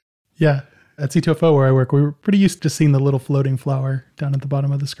that. Yeah. At C2FO where I work, we were pretty used to seeing the little floating flower down at the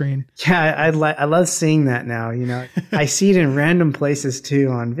bottom of the screen. Yeah, I love seeing that now. I see it in random places too,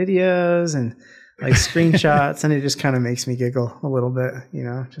 on videos and like screenshots, and it just kind of makes me giggle a little bit.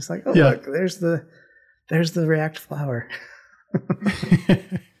 Just like, oh, look, there's the React flower.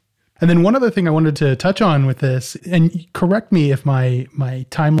 And then one other thing I wanted to touch on with this, and correct me if my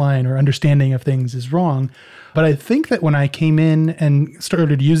timeline or understanding of things is wrong, but I think that when I came in and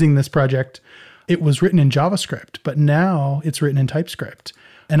started using this project, it was written in JavaScript, but now it's written in TypeScript.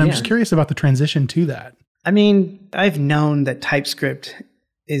 And I'm just curious about the transition to that. I mean, I've known that TypeScript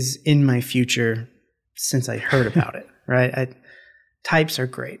is in my future since I heard about it, right? Types are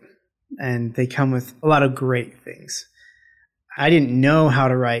great, and they come with a lot of great things. I didn't know how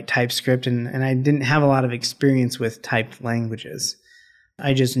to write TypeScript, and I didn't have a lot of experience with typed languages.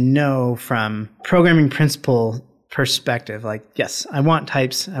 I just know from programming principle perspective, like, yes, I want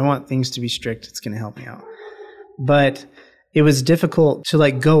types. I want things to be strict. It's going to help me out. But it was difficult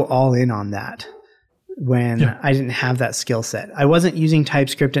to go all in on that when I didn't have that skill set. I wasn't using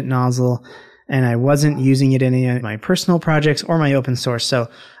TypeScript at Nozzle, and I wasn't using it in any of my personal projects or my open source. So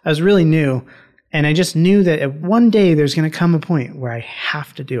I was really new. And I just knew that one day there's going to come a point where I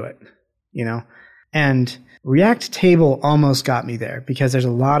have to do it, And React Table almost got me there, because there's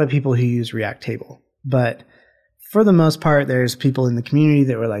a lot of people who use React Table. But for the most part, there's people in the community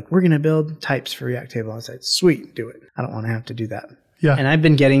that were like, we're going to build types for React Table. I said, sweet, do it. I don't want to have to do that. Yeah. And I've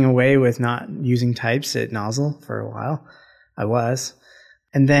been getting away with not using types at Nozzle for a while. I was.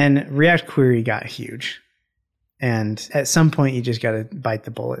 And then React Query got huge. And at some point, you just got to bite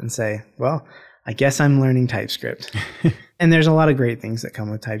the bullet and say, well, I guess I'm learning TypeScript. And there's a lot of great things that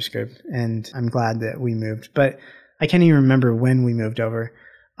come with TypeScript, and I'm glad that we moved. But I can't even remember when we moved over.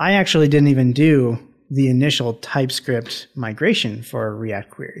 I actually didn't even do the initial TypeScript migration for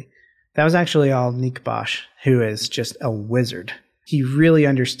React Query. That was actually all Nick Bosch, who is just a wizard. He really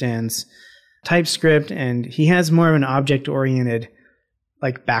understands TypeScript, and he has more of an object-oriented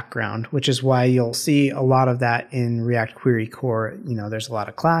background, which is why you'll see a lot of that in React Query core. There's a lot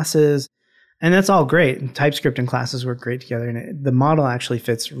of classes. And that's all great. TypeScript and classes work great together. And the model actually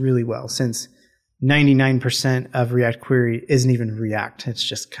fits really well, since 99% of React Query isn't even React. It's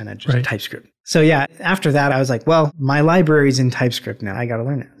just kind of just TypeScript. So yeah, after that, I was like, well, my library's in TypeScript now. I got to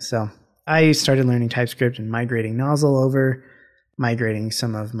learn it. So I started learning TypeScript and migrating Nozzle over, migrating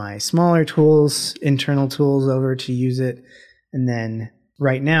some of my smaller tools, internal tools over to use it. And then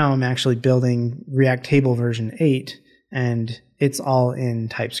right now, I'm actually building React Table version 8, and it's all in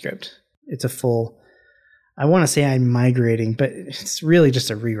TypeScript. It's a full, I want to say I'm migrating, but it's really just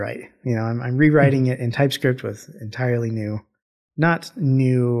a rewrite. I'm rewriting it in TypeScript with entirely not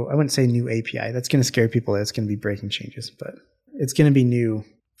new, I wouldn't say new API. That's going to scare people. It's going to be breaking changes, but it's going to be new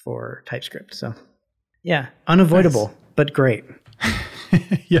for TypeScript. So yeah, unavoidable, but great.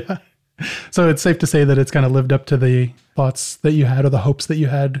 Yeah. So it's safe to say that it's kind of lived up to the thoughts that you had, or the hopes that you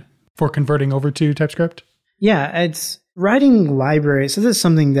had for converting over to TypeScript? Yeah, it's writing library. So this is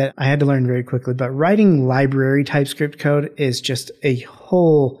something that I had to learn very quickly, but writing library TypeScript code is just a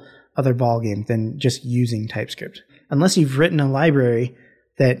whole other ballgame than just using TypeScript. Unless you've written a library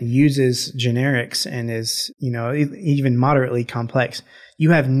that uses generics and is, even moderately complex,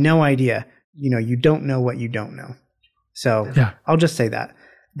 you have no idea. You don't know what you don't know. So I'll just say that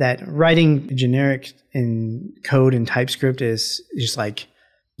writing generic in code in TypeScript is just like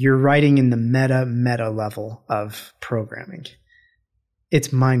you're writing in the meta level of programming.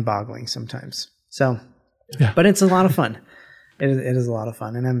 It's mind-boggling sometimes. So, but it's a lot of fun. It is a lot of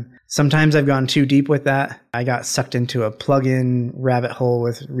fun. And sometimes I've gone too deep with that. I got sucked into a plugin rabbit hole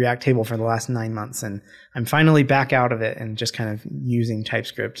with React Table for the last 9 months. And I'm finally back out of it and just kind of using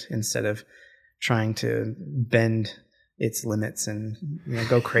TypeScript instead of trying to bend its limits and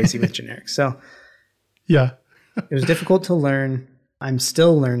go crazy with generics. So it was difficult to learn. I'm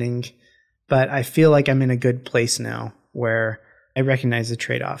still learning, but I feel like I'm in a good place now where I recognize the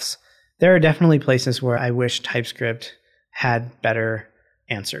trade-offs. There are definitely places where I wish TypeScript had better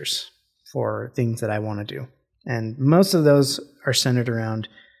answers for things that I want to do. And most of those are centered around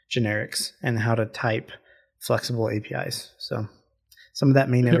generics and how to type flexible APIs. So some of that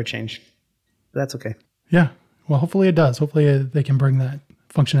may never change, but that's okay. Yeah. Well, hopefully it does. Hopefully they can bring that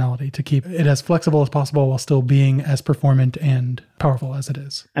functionality to keep it as flexible as possible while still being as performant and powerful as it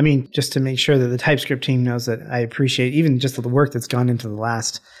is. I mean, just to make sure that the TypeScript team knows that I appreciate even just the work that's gone into the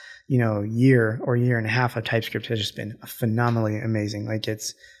last year or year and a half of TypeScript has just been phenomenally amazing. Like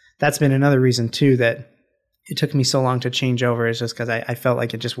that's been another reason too that it took me so long to change over, is just because I felt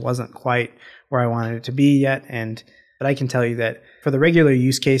like it just wasn't quite where I wanted it to be yet. But I can tell you that for the regular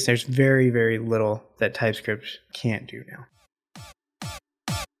use case, there's very, very little that TypeScript can't do now.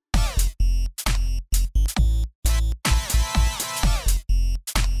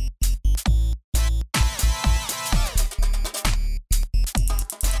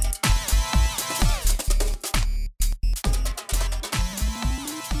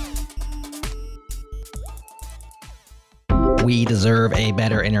 We deserve a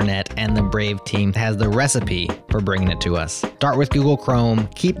better internet, and the Brave team has the recipe for bringing it to us. Start with Google Chrome,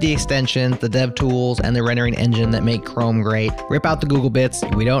 keep the extensions, the dev tools, and the rendering engine that make Chrome great. Rip out the Google bits,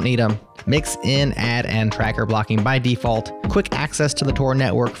 we don't need them. Mix in ad and tracker blocking by default, quick access to the Tor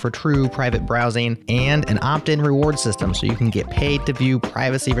network for true private browsing, and an opt-in reward system so you can get paid to view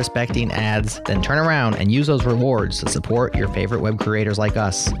privacy-respecting ads, then turn around and use those rewards to support your favorite web creators like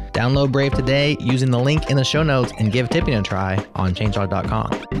us. Download Brave today using the link in the show notes and give tipping a try on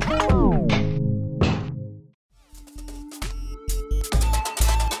changelog.com.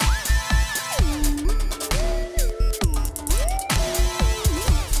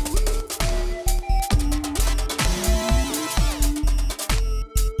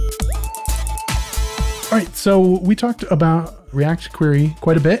 All right, so we talked about React Query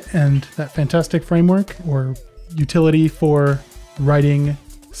quite a bit and that fantastic framework or utility for writing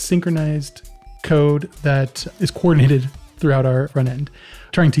synchronized code that is coordinated throughout our front end,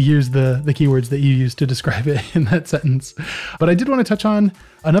 trying to use the keywords that you used to describe it in that sentence. But I did want to touch on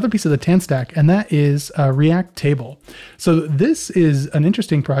another piece of the TanStack, and that is React Table. So this is an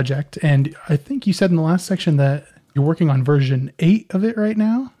interesting project, and I think you said in the last section that you're working on version 8 of it right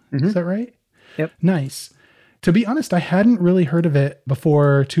now. Mm-hmm. Is that right? Yep. Nice. To be honest, I hadn't really heard of it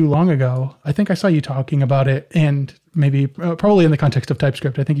before too long ago. I think I saw you talking about it, and maybe probably in the context of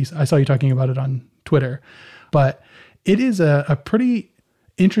TypeScript. I think I saw you talking about it on Twitter. But it is a pretty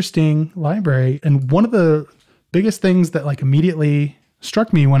interesting library. And one of the biggest things that like immediately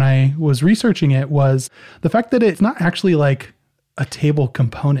struck me when I was researching it was the fact that it's not actually like a table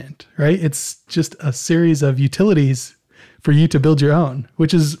component, right? It's just a series of utilities for you to build your own,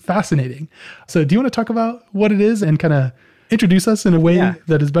 which is fascinating. So do you want to talk about what it is and kind of introduce us in a way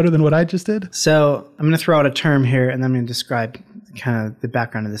that is better than what I just did? So I'm going to throw out a term here, and I'm going to describe kind of the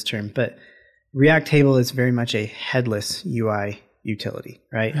background of this term. But React Table is very much a headless UI utility,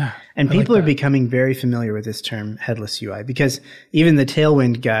 right? Yeah, and people are becoming very familiar with this term, headless UI, because even the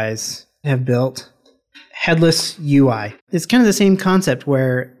Tailwind guys have built headless UI. It's kind of the same concept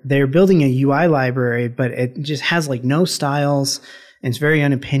where they're building a UI library, but it just has like no styles and it's very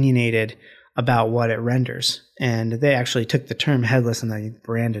unopinionated about what it renders. And they actually took the term headless and they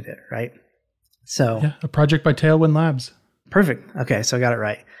branded it, right? So yeah, a project by Tailwind Labs. Perfect. Okay, so I got it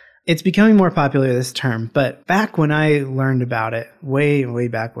right. It's becoming more popular, this term, but back when I learned about it, way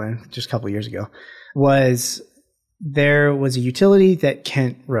back when, just a couple of years ago, there was a utility that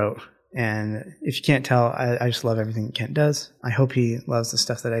Kent wrote. And if you can't tell, I just love everything Kent does. I hope he loves the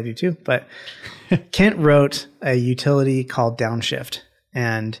stuff that I do too. But Kent wrote a utility called Downshift.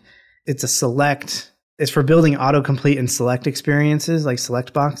 And it's for building autocomplete and select experiences, like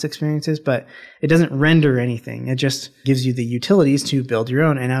select box experiences, but it doesn't render anything. It just gives you the utilities to build your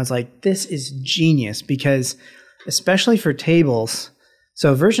own. And I was like, this is genius, because especially for tables.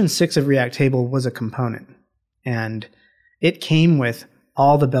 So version 6 of React Table was a component, and it came with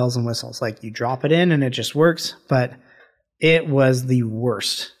all the bells and whistles. Like, you drop it in and it just works, but it was the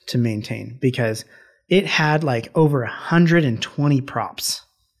worst to maintain because it had like over 120 props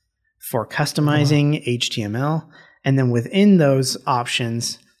for customizing HTML. And then within those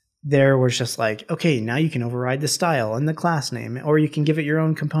options, there was just like, okay, now you can override the style and the class name, or you can give it your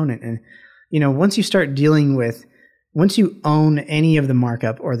own component. And, once you own any of the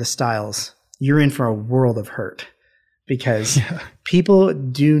markup or the styles, you're in for a world of hurt because people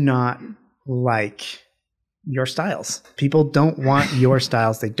do not like your styles. People don't want your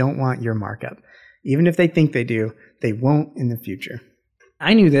styles. They don't want your markup. Even if they think they do, they won't in the future.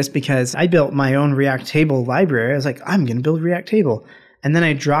 I knew this because I built my own React Table library. I was like, I'm going to build React Table. And then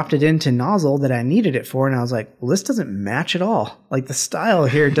I dropped it into Nozzle that I needed it for. And I was like, well, this doesn't match at all. Like, the style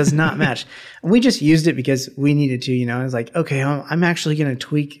here does not match. And we just used it because we needed to, I was like, okay, I'm actually going to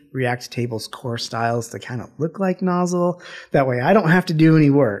tweak React Table's core styles to kind of look like Nozzle. That way I don't have to do any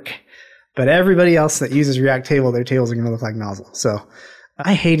work. But everybody else that uses React Table, their tables are going to look like Nozzle. So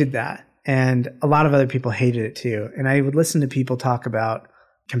I hated that. And a lot of other people hated it too. And I would listen to people talk about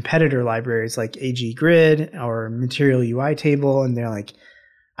competitor libraries like AG Grid or Material UI Table. And they're like,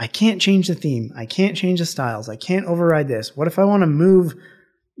 I can't change the theme. I can't change the styles. I can't override this. What if I want to move,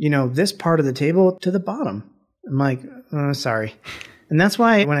 this part of the table to the bottom? I'm like, oh, sorry. And that's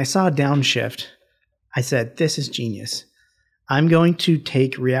why when I saw Downshift, I said, this is genius. I'm going to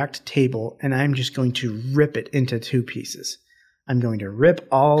take React Table and I'm just going to rip it into 2 pieces. I'm going to rip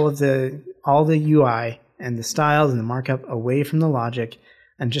all the UI and the styles and the markup away from the logic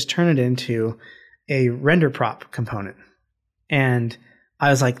and just turn it into a render prop component. And I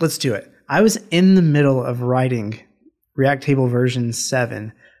was like, let's do it. I was in the middle of writing React Table version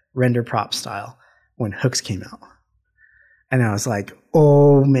 7 render prop style when hooks came out. And I was like,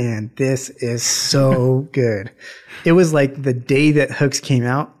 oh man, this is so good. It was like the day that hooks came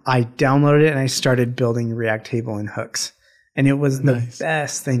out, I downloaded it and I started building React Table in hooks. And it was the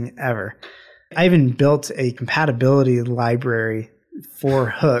best thing ever. I even built a compatibility library for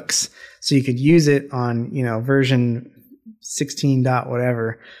hooks so you could use it on, version 16 dot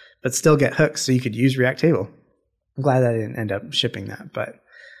whatever, but still get hooks so you could use React Table. I'm glad I didn't end up shipping that, but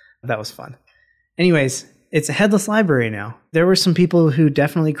that was fun. Anyways, it's a headless library now. There were some people who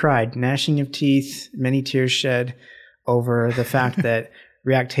definitely cried, gnashing of teeth, many tears shed over the fact that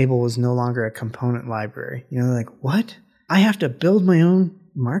React Table was no longer a component library. Like, what? I have to build my own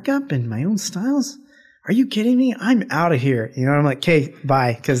markup and my own styles? Are you kidding me? I'm out of here. I'm like, okay,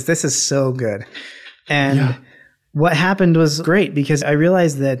 bye, because this is so good. And what happened was great because I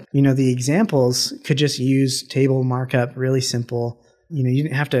realized that, the examples could just use table markup, really simple. You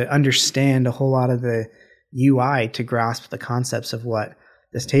didn't have to understand a whole lot of the UI to grasp the concepts of what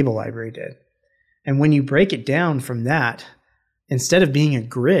this table library did. And when you break it down from that, instead of being a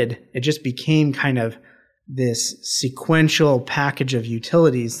grid, it just became kind of this sequential package of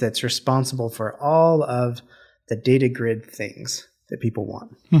utilities that's responsible for all of the data grid things that people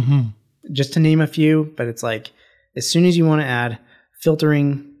want. Mm-hmm. Just to name a few, but it's like, as soon as you want to add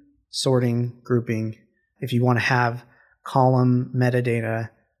filtering, sorting, grouping, if you want to have column metadata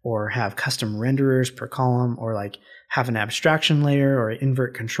or have custom renderers per column or like have an abstraction layer or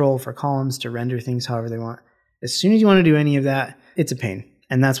invert control for columns to render things however they want. As soon as you want to do any of that, it's a pain.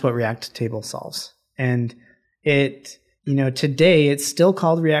 And that's what React Table solves. And it, today it's still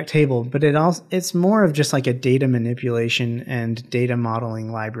called React Table, but it's more of just like a data manipulation and data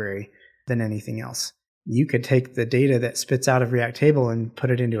modeling library than anything else. You could take the data that spits out of React Table and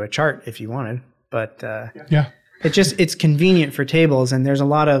put it into a chart if you wanted, but it's convenient for tables. And there's a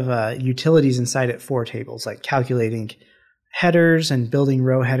lot of utilities inside it for tables, like calculating headers and building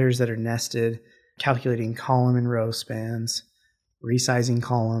row headers that are nested, calculating column and row spans, resizing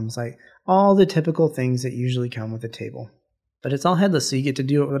columns, like all the typical things that usually come with a table. But it's all headless, so you get to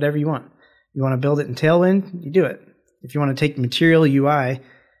do it whatever you want. You want to build it in Tailwind, you do it. If you want to take Material UI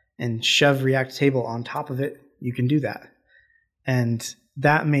and shove React Table on top of it, you can do that. And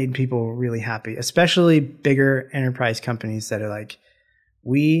that made people really happy, especially bigger enterprise companies that are like,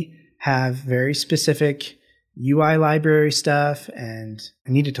 we have very specific UI library stuff and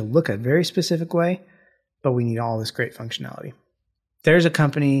I need it to look a very specific way, but we need all this great functionality. There's a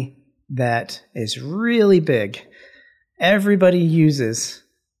company that is really big. Everybody uses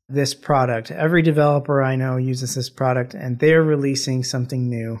this product. Every developer I know uses this product, and they're releasing something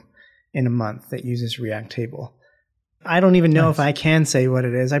new in a month that uses React Table. I don't even know if I can say what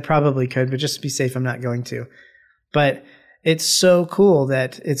it is. I probably could, but just to be safe, I'm not going to. But it's so cool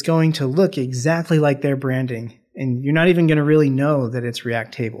that it's going to look exactly like their branding. And you're not even going to really know that it's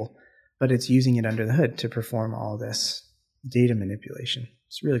React table, but it's using it under the hood to perform all this data manipulation.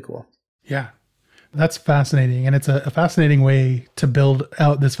 It's really cool. Yeah. That's fascinating. And it's a fascinating way to build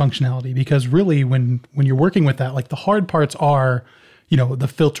out this functionality, because really when you're working with that, like the hard parts are, the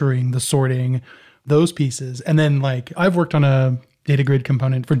filtering, the sorting, those pieces. And then like I've worked on a data grid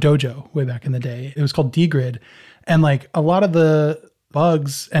component for Dojo way back in the day. It was called dgrid. And like a lot of the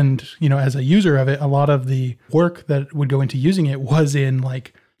bugs and, as a user of it, a lot of the work that would go into using it was in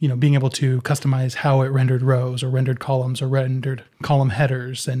like, being able to customize how it rendered rows or rendered columns or rendered column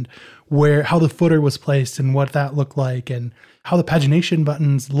headers, and how the footer was placed and what that looked like, and how the pagination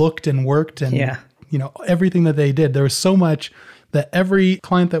buttons looked and worked, and everything that they did. There was so much that every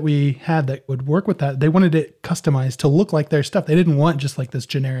client that we had that would work with that, they wanted it customized to look like their stuff. They didn't want just like this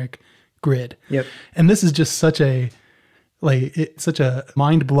generic grid. Yep. And this is just such a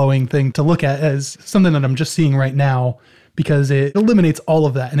mind-blowing thing to look at, as something that I'm just seeing right now, because it eliminates all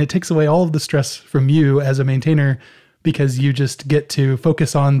of that and it takes away all of the stress from you as a maintainer, because you just get to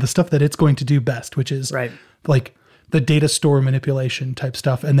focus on the stuff that it's going to do best, which is like the data store manipulation type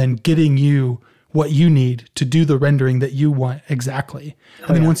stuff, and then getting you what you need to do the rendering that you want exactly.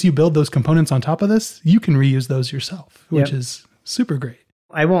 And then once you build those components on top of this, you can reuse those yourself, which is super great.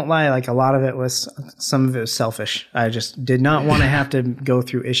 I won't lie, like a lot of it was, some of it was selfish. I just did not want to have to go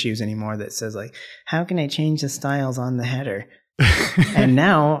through issues anymore that says like, how can I change the styles on the header? And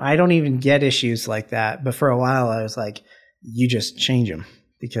now I don't even get issues like that. But for a while I was like, you just change them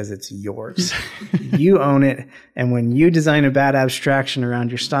because it's yours. You own it. And when you design a bad abstraction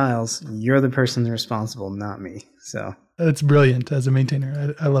around your styles, you're the person responsible, not me. So it's brilliant as a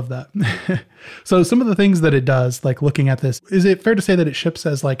maintainer. I love that. So some of the things that it does, like looking at this, is it fair to say that it ships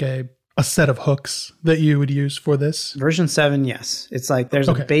as like a set of hooks that you would use for this? Version 7, yes. It's like there's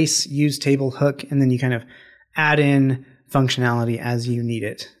a base use table hook, and then you kind of add in functionality as you need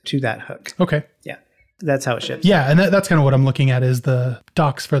it to that hook. Okay. Yeah. That's how it ships. Yeah. And that's kind of what I'm looking at, is the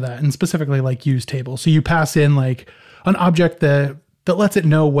docs for that, and specifically like use table. So you pass in like an object that lets it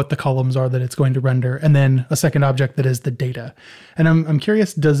know what the columns are that it's going to render, and then a second object that is the data. And I'm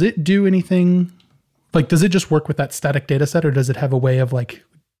curious, does it do anything, like does it just work with that static data set, or does it have a way of like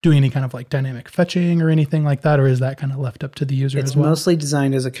doing any kind of like dynamic fetching or anything like that, or is that kind of left up to the user as well? It's mostly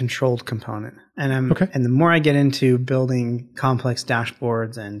designed as a controlled component. And and the more I get into building complex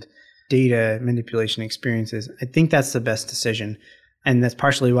dashboards and data manipulation experiences, I think that's the best decision. And that's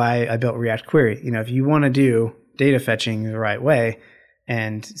partially why I built React Query. If you want to do data fetching the right way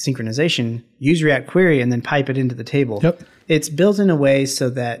and synchronization, use React Query and then pipe it into the table. Yep. It's built in a way so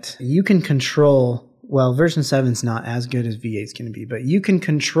that you can control, well, version 7 is not as good as V8 is going to be, but you can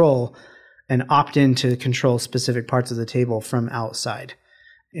control and opt in to control specific parts of the table from outside.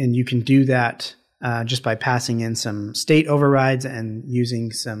 And you can do that just by passing in some state overrides and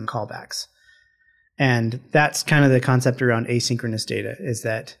using some callbacks. And that's kind of the concept around asynchronous data, is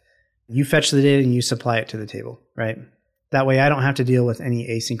that you fetch the data and you supply it to the table, right? That way I don't have to deal with any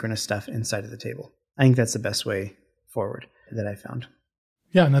asynchronous stuff inside of the table. I think that's the best way forward that I found.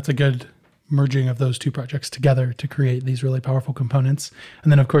 Yeah, and that's a good merging of those two projects together to create these really powerful components.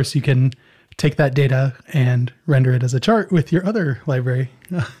 And then, of course, you can take that data and render it as a chart with your other library.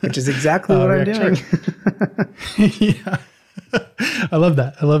 Which is exactly what I'm doing. Yeah. I love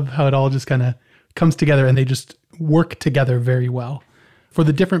that. I love how it all just kind of comes together, and they just work together very well for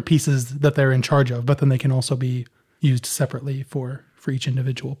the different pieces that they're in charge of, but then they can also be used separately for each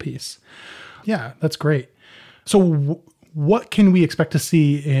individual piece. Yeah, that's great. So what can we expect to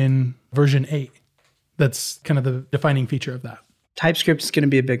see in version 8? That's kind of the defining feature of that. TypeScript is going to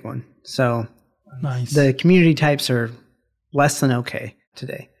be a big one. So nice. The community types are less than okay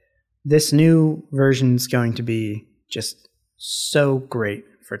today. This new version is going to be just so great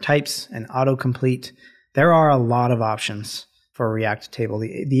for types and autocomplete. There are a lot of options for a React table.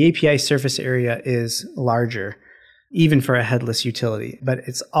 The API surface area is larger, even for a headless utility, but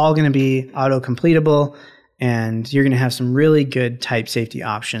it's all going to be auto-completable, and you're going to have some really good type safety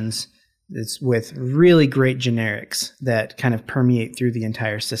options. It's with really great generics that kind of permeate through the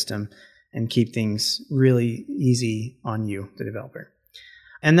entire system and keep things really easy on you, the developer.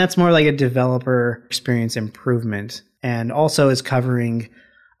 And that's more like a developer experience improvement, and also is covering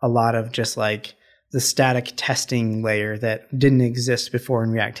a lot of just like the static testing layer that didn't exist before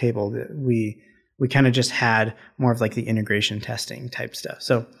in React Table. That we kind of just had more of like the integration testing type stuff.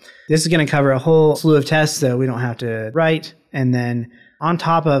 So this is going to cover a whole slew of tests that we don't have to write. And then on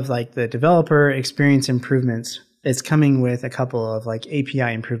top of like the developer experience improvements, it's coming with a couple of like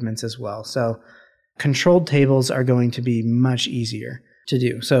API improvements as well. So controlled tables are going to be much easier. to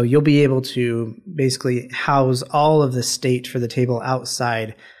do. So you'll be able to basically house all of the state for the table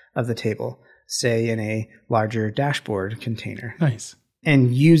outside of the table, say in a larger dashboard container. Nice.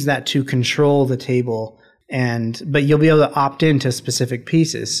 And use that to control the table. But you'll be able to opt into specific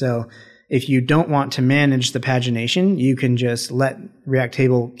pieces. So if you don't want to manage the pagination, you can just let React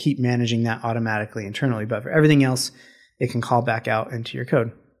Table keep managing that automatically internally. But for everything else, it can call back out into your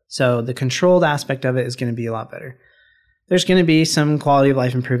code. So the controlled aspect of it is going to be a lot better. There's going to be some quality of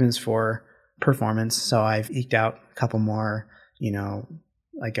life improvements for performance. So I've eked out a couple more,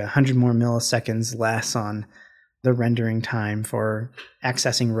 like 100 more milliseconds less on the rendering time for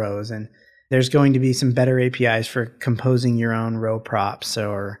accessing rows. And there's going to be some better APIs for composing your own row props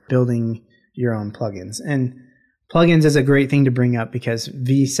or building your own plugins. And plugins is a great thing to bring up because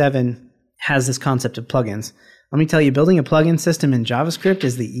V7 has this concept of plugins. Let me tell you, building a plugin system in JavaScript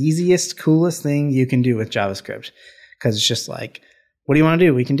is the easiest, coolest thing you can do with JavaScript. Because it's just like, what do you want to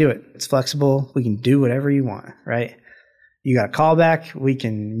do? We can do it. It's flexible. We can do whatever you want, right? You got a callback. We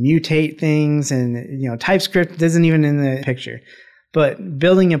can mutate things, and TypeScript isn't even in the picture. But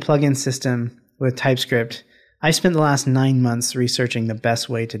building a plugin system with TypeScript, I spent the last 9 months researching the best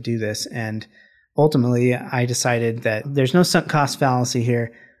way to do this, and ultimately I decided that there's no sunk cost fallacy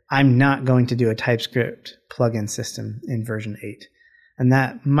here. I'm not going to do a TypeScript plugin system in version 8. And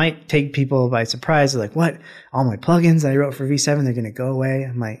that might take people by surprise. They're like, what? All my plugins that I wrote for V7, they're going to go away?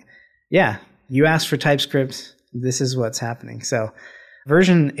 I'm like, yeah, you asked for TypeScript. This is what's happening. So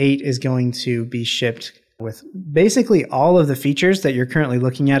version 8 is going to be shipped with basically all of the features that you're currently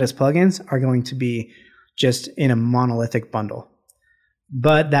looking at as plugins are going to be just in a monolithic bundle.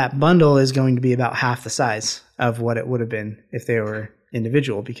 But that bundle is going to be about half the size of what it would have been if they were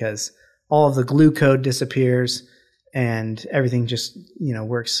individual, because all of the glue code disappears and everything just,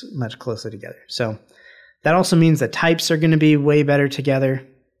 works much closer together. So that also means that types are going to be way better together.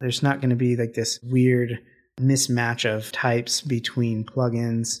 There's not going to be like this weird mismatch of types between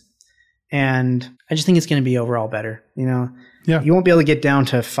plugins. And I just think it's going to be overall better. Yeah. You won't be able to get down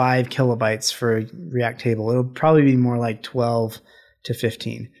to 5 kilobytes for a React table. It'll probably be more like 12 to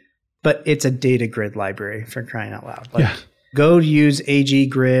 15. But it's a data grid library, for crying out loud. Yeah. Go use AG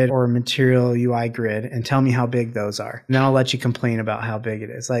grid or material UI grid and tell me how big those are. And then I'll let you complain about how big it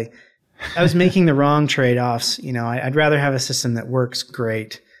is. Like, I was making the wrong trade-offs. I'd rather have a system that works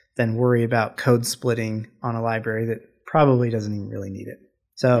great than worry about code splitting on a library that probably doesn't even really need it.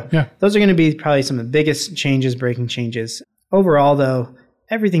 So Those are going to be probably some of the biggest changes, breaking changes. Overall, though,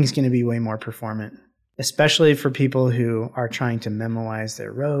 everything's going to be way more performant, especially for people who are trying to memoize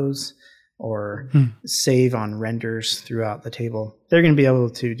their rows or save on renders throughout the table. They're going to be able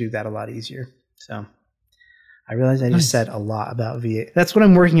to do that a lot easier. So I realize I just said a lot about V8. That's what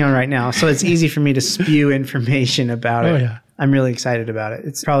I'm working on right now. So it's easy for me to spew information about it. Yeah. I'm really excited about it.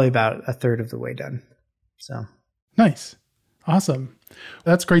 It's probably about a third of the way done. So nice. Awesome.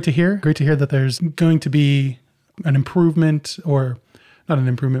 That's great to hear. Great to hear that there's going to be an improvement, or not an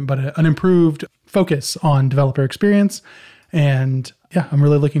improvement, but an improved focus on developer experience. And yeah, I'm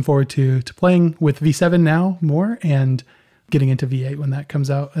really looking forward to playing with V7 now more and getting into V8 when that comes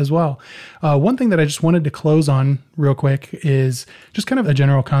out as well. One thing that I just wanted to close on real quick is just kind of a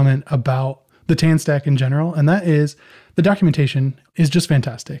general comment about the TanStack in general. And that is the documentation is just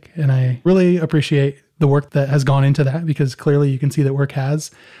fantastic. And I really appreciate the work that has gone into that, because clearly you can see that work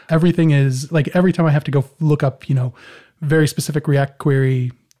has. Everything is like, every time I have to go look up, very specific React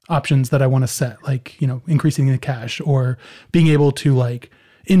query options that I want to set, like, increasing the cache or being able to like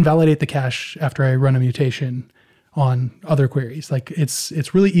invalidate the cache after I run a mutation on other queries. Like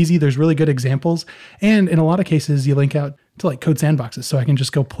it's really easy. There's really good examples. And in a lot of cases, you link out to like code sandboxes. So I can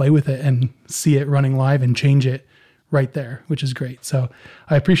just go play with it and see it running live and change it right there, which is great. So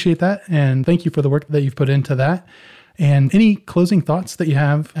I appreciate that. And thank you for the work that you've put into that. And any closing thoughts that you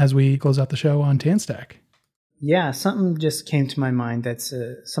have as we close out the show on TanStack? Yeah, something just came to my mind that's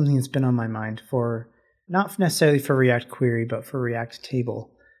something that's been on my mind for, not necessarily for React Query, but for React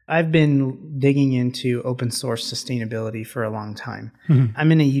Table. I've been digging into open source sustainability for a long time. Mm-hmm.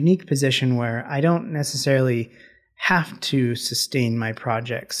 I'm in a unique position where I don't necessarily have to sustain my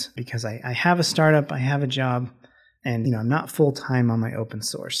projects because I have a startup, I have a job, and I'm not full-time on my open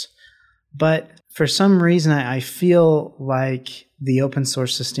source. But for some reason, I feel like the open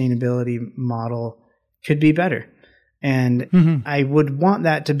source sustainability model could be better. And I would want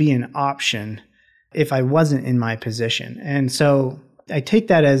that to be an option if I wasn't in my position. And so I take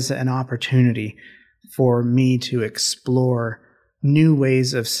that as an opportunity for me to explore new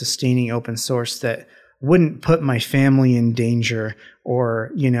ways of sustaining open source that wouldn't put my family in danger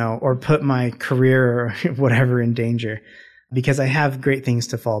or put my career or whatever in danger. because I have great things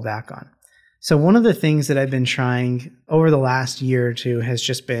to fall back on. So one of the things that I've been trying over the last year or two has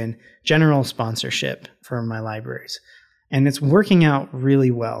just been general sponsorship for my libraries. And it's working out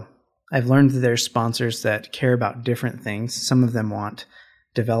really well. I've learned that there's sponsors that care about different things. Some of them want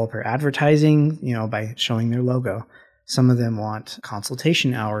developer advertising, by showing their logo. Some of them want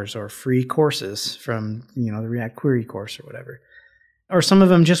consultation hours or free courses from, the React Query course or whatever. Or some of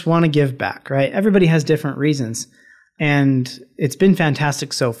them just want to give back, right? Everybody has different reasons. And it's been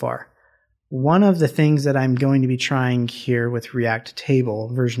fantastic so far. One of the things that I'm going to be trying here with React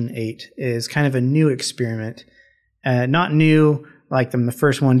Table version 8 is kind of a new experiment. Not new like I'm the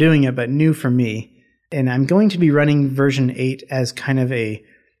first one doing it, but new for me. And I'm going to be running version 8 as kind of a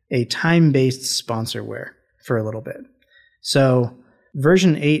time-based sponsorware for a little bit. So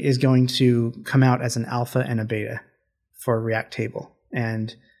version 8 is going to come out as an alpha and a beta for React Table.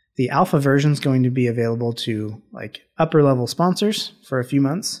 And the alpha version is going to be available to like upper level sponsors for a few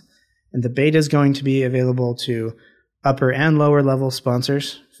months. And the beta is going to be available to upper and lower level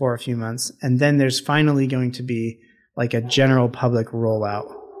sponsors for a few months. And then there's finally going to be like a general public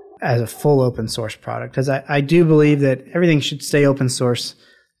rollout as a full open source product. Because I do believe that everything should stay open source.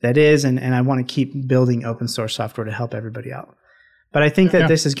 That is, and I want to keep building open source software to help everybody out. But I think that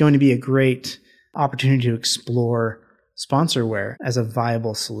this is going to be a great opportunity to explore sponsorware as a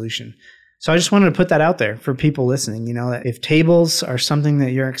viable solution. So I just wanted to put that out there for people listening. That if tables are something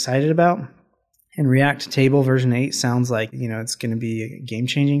that you're excited about, and React Table version 8 sounds like, it's going to be game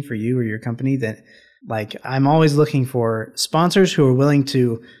changing for you or your company, that like I'm always looking for sponsors who are willing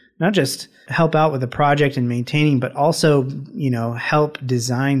to not just help out with the project and maintaining, but also, help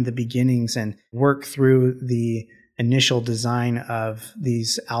design the beginnings and work through the initial design of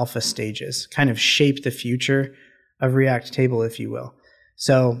these alpha stages, kind of shape the future of React Table, if you will.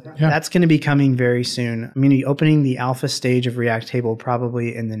 So that's going to be coming very soon. I'm going to be opening the alpha stage of React Table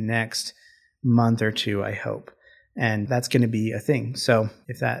probably in the next month or two, I hope. And that's going to be a thing. So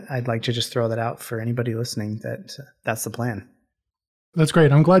I'd like to just throw that out for anybody listening that's the plan. That's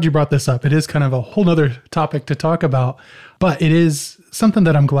great. I'm glad you brought this up. It is kind of a whole nother topic to talk about, but it is something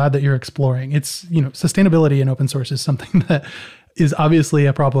that I'm glad that you're exploring. It's, sustainability in open source is something that is obviously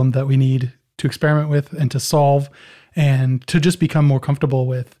a problem that we need to experiment with and to solve and to just become more comfortable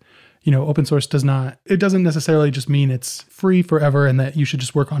with. Open source doesn't necessarily just mean it's free forever and that you should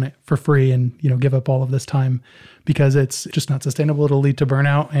just work on it for free and, give up all of this time because it's just not sustainable. It'll lead to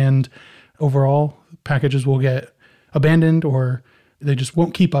burnout and overall packages will get abandoned or they just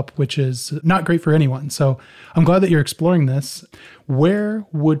won't keep up, which is not great for anyone. So I'm glad that you're exploring this. Where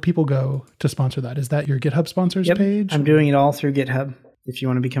would people go to sponsor that? Is that your GitHub sponsors page? I'm doing it all through GitHub. If you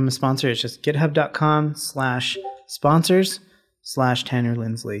want to become a sponsor, it's just github.com/sponsors/Tanner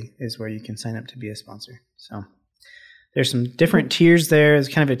Lindsley is where you can sign up to be a sponsor. So there's some different tiers there. It's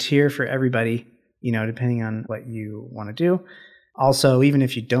kind of a tier for everybody, depending on what you want to do. Also, even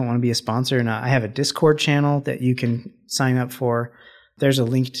if you don't want to be a sponsor or not, I have a Discord channel that you can sign up for. There's a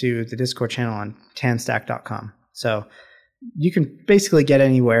link to the Discord channel on TanStack.com. So you can basically get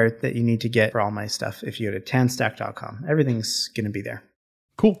anywhere that you need to get for all my stuff if you go to TanStack.com. Everything's going to be there.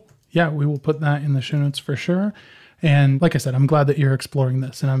 Cool. Yeah, we will put that in the show notes for sure. And like I said, I'm glad that you're exploring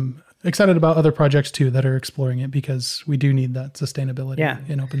this. And I'm excited about other projects too that are exploring it because we do need that sustainability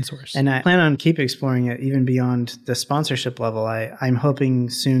in open source. And I plan on keep exploring it even beyond the sponsorship level. I'm hoping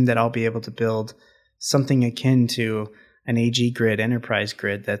soon that I'll be able to build something akin to an AG grid, enterprise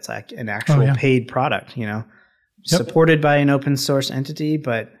grid that's like an actual paid product, supported by an open source entity,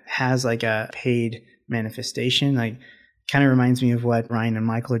 but has like a paid manifestation. Like kind of reminds me of what Ryan and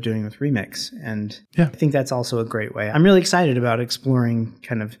Michael are doing with Remix. And I think that's also a great way. I'm really excited about exploring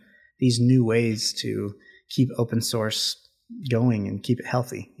kind of these new ways to keep open source going and keep it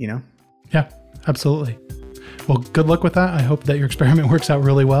healthy, Yeah, absolutely. Well, good luck with that. I hope that your experiment works out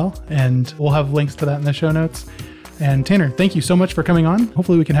really well, and we'll have links to that in the show notes. And Tanner, thank you so much for coming on.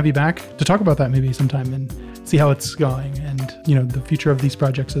 Hopefully we can have you back to talk about that maybe sometime and see how it's going and, the future of these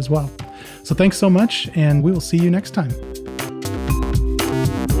projects as well. So thanks so much, and we will see you next time.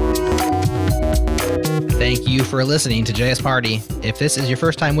 Thank you for listening to JS Party. If this is your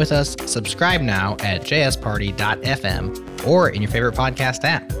first time with us, subscribe now at jsparty.fm or in your favorite podcast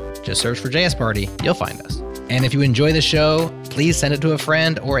app. Just search for JS Party, you'll find us. And if you enjoy the show, please send it to a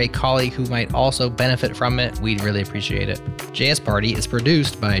friend or a colleague who might also benefit from it. We'd really appreciate it. JS Party is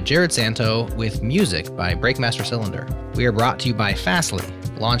produced by Jared Santo with music by Breakmaster Cylinder. We are brought to you by Fastly,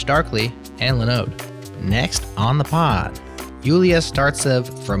 Launch Darkly, and Linode. Next on the pod, Yulia Startsev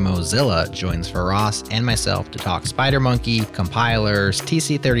from Mozilla joins Faraz and myself to talk SpiderMonkey, compilers,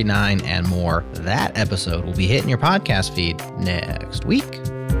 TC39, and more. That episode will be hitting your podcast feed next week.